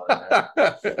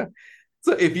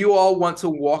 So if you all want to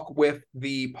walk with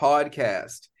the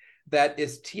podcast, that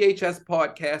is THS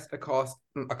Podcast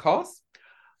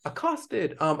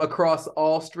accosted across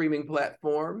all streaming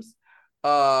platforms.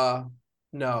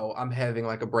 No, I'm having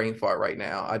like a brain fart right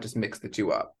now. I just mixed the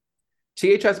two up.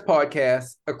 THS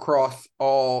Podcast across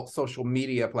all social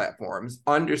media platforms,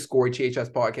 underscore THS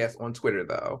Podcast on Twitter,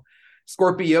 though.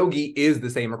 Scorpiogi is the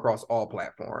same across all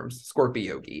platforms.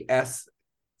 Scorpiogi,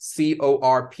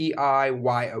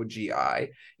 SCORPIYOGI.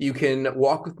 You can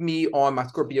walk with me on my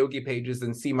Scorpiogi pages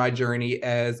and see my journey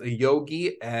as a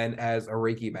yogi and as a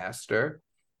Reiki master.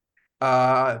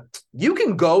 You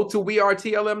can go to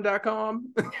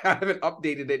wearetlm.com. I haven't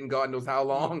updated it in God knows how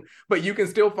long, but you can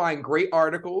still find great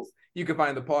articles. You can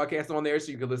find the podcast on there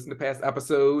so you can listen to past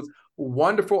episodes.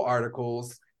 Wonderful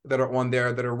articles that are on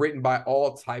there that are written by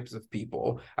all types of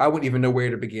people. I wouldn't even know where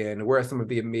to begin. Where are some of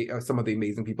the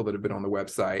amazing people that have been on the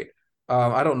website?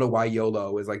 I don't know why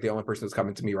YOLO is like the only person that's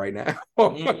coming to me right now.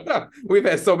 We've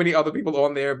had so many other people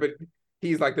on there, but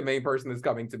he's like the main person that's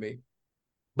coming to me.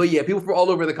 But yeah, people from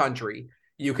all over the country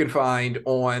you can find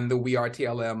on the We Are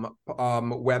TLM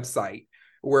website,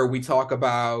 where we talk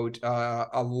about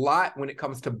a lot when it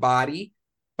comes to body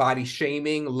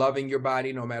shaming, loving your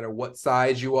body no matter what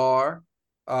size you are.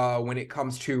 When it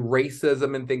comes to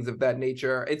racism and things of that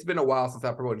nature. It's been a while since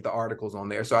I promoted the articles on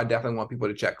there, so I definitely want people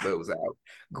to check those out.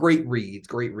 Great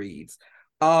reads.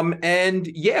 And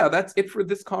yeah, that's it for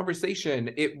this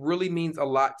conversation. It really means a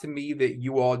lot to me that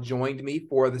you all joined me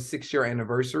for the 6-year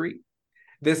anniversary.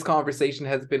 This conversation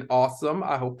has been awesome.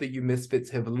 I hope that you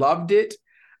Misfits have loved it.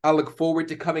 I look forward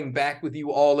to coming back with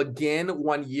you all again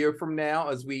 1 year from now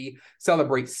as we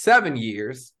celebrate 7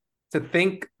 years. To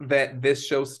think that this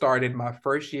show started my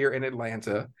first year in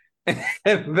Atlanta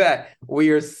and that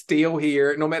we are still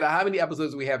here, no matter how many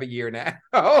episodes we have a year now.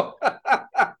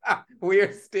 We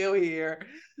are still here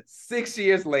 6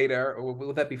 years later. Or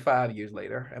will that be 5 years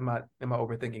later? Am I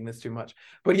overthinking this too much?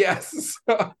 But yes.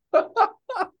 I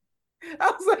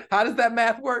was like, how does that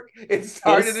math work? It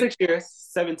started 6 years,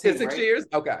 17. It's 6 years?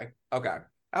 Okay.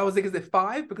 I was like, is it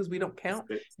 5 because we don't count?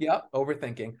 Yep,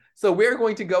 overthinking. So we're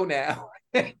going to go now.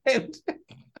 And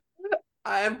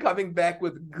I am coming back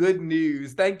with good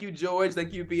news. Thank you, George.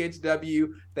 Thank you, BHW.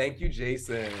 Thank you,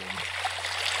 Jason.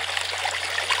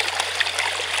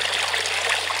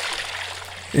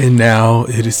 And now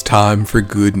it is time for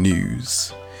good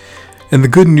news. And the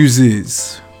good news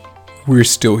is we're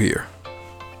still here.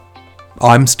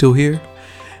 I'm still here.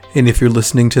 And if you're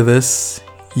listening to this,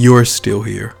 you're still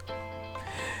here.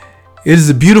 It is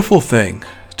a beautiful thing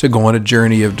to go on a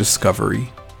journey of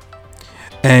discovery.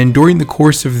 And during the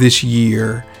course of this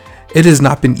year, it has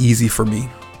not been easy for me.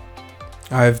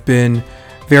 I've been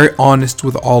very honest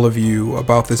with all of you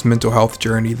about this mental health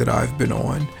journey that I've been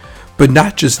on. But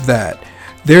not just that.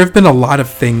 There have been a lot of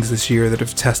things this year that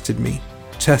have tested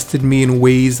me in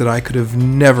ways that I could have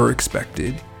never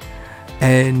expected.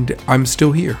 And I'm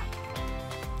still here.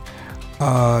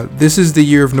 This is the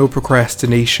year of no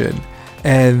procrastination,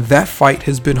 and that fight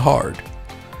has been hard.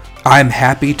 I'm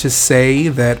happy to say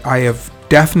that I have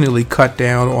definitely cut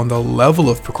down on the level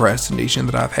of procrastination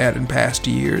that I've had in past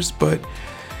years, but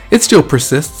it still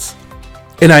persists.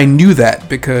 And I knew that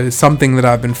because something that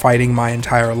I've been fighting my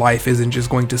entire life isn't just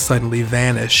going to suddenly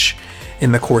vanish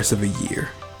in the course of a year,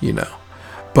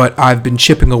 But I've been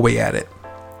chipping away at it.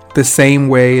 The same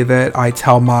way that I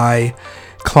tell my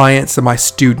clients and my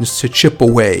students to chip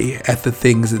away at the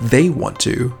things that they want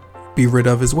to be rid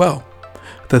of as well.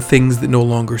 The things that no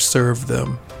longer serve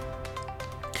them.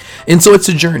 And so it's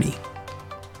a journey,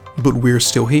 but we're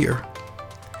still here.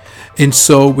 And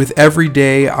so with every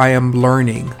day I am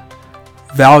learning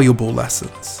valuable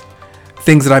lessons,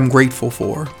 things that I'm grateful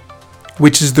for,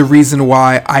 which is the reason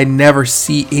why I never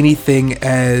see anything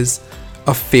as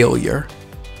a failure.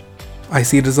 I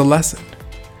see it as a lesson.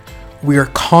 We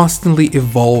are constantly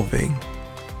evolving,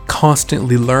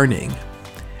 constantly learning,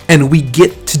 and we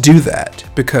get to do that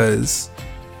because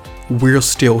we're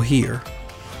still here.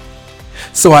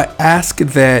 So I ask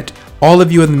that all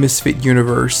of you in the Misfit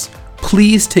universe,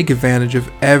 please take advantage of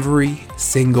every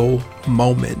single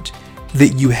moment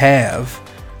that you have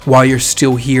while you're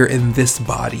still here in this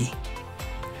body.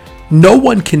 No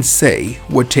one can say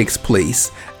what takes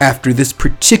place after this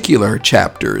particular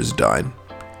chapter is done.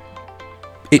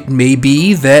 It may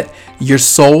be that your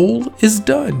soul is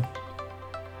done.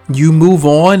 You move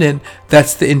on, and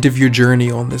that's the end of your journey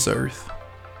on this earth.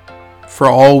 For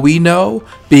all we know,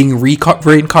 being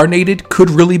reincarnated could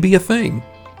really be a thing.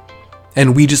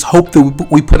 And we just hope that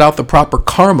we put out the proper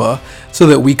karma so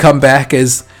that we come back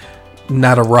as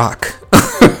not a rock.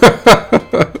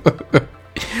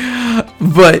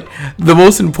 But the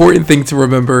most important thing to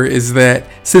remember is that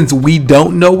since we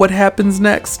don't know what happens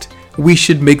next, we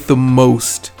should make the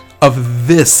most of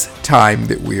this time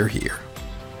that we're here.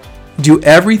 Do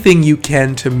everything you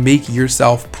can to make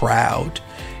yourself proud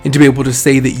and to be able to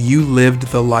say that you lived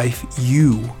the life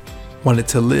you wanted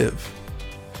to live.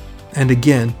 And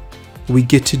again, we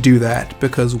get to do that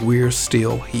because we're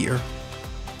still here.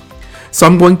 So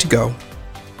I'm going to go.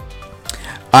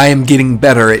 I am getting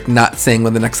better at not saying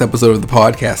when the next episode of the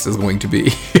podcast is going to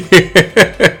be.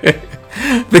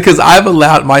 Because I've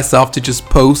allowed myself to just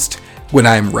post when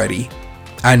I'm ready.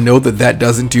 I know that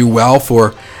doesn't do well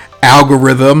for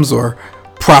algorithms or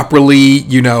properly,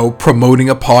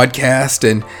 promoting a podcast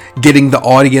and getting the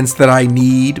audience that I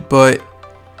need. But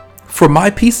for my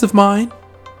peace of mind,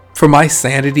 for my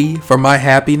sanity, for my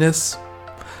happiness,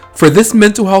 for this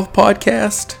mental health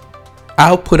podcast,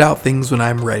 I'll put out things when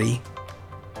I'm ready.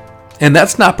 And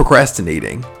that's not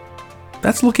procrastinating.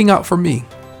 That's looking out for me.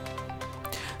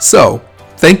 So,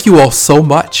 thank you all so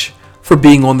much for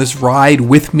being on this ride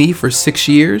with me for 6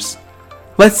 years.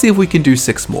 Let's see if we can do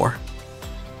 6 more.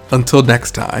 Until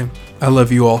next time, I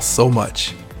love you all so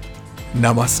much.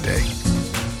 Namaste.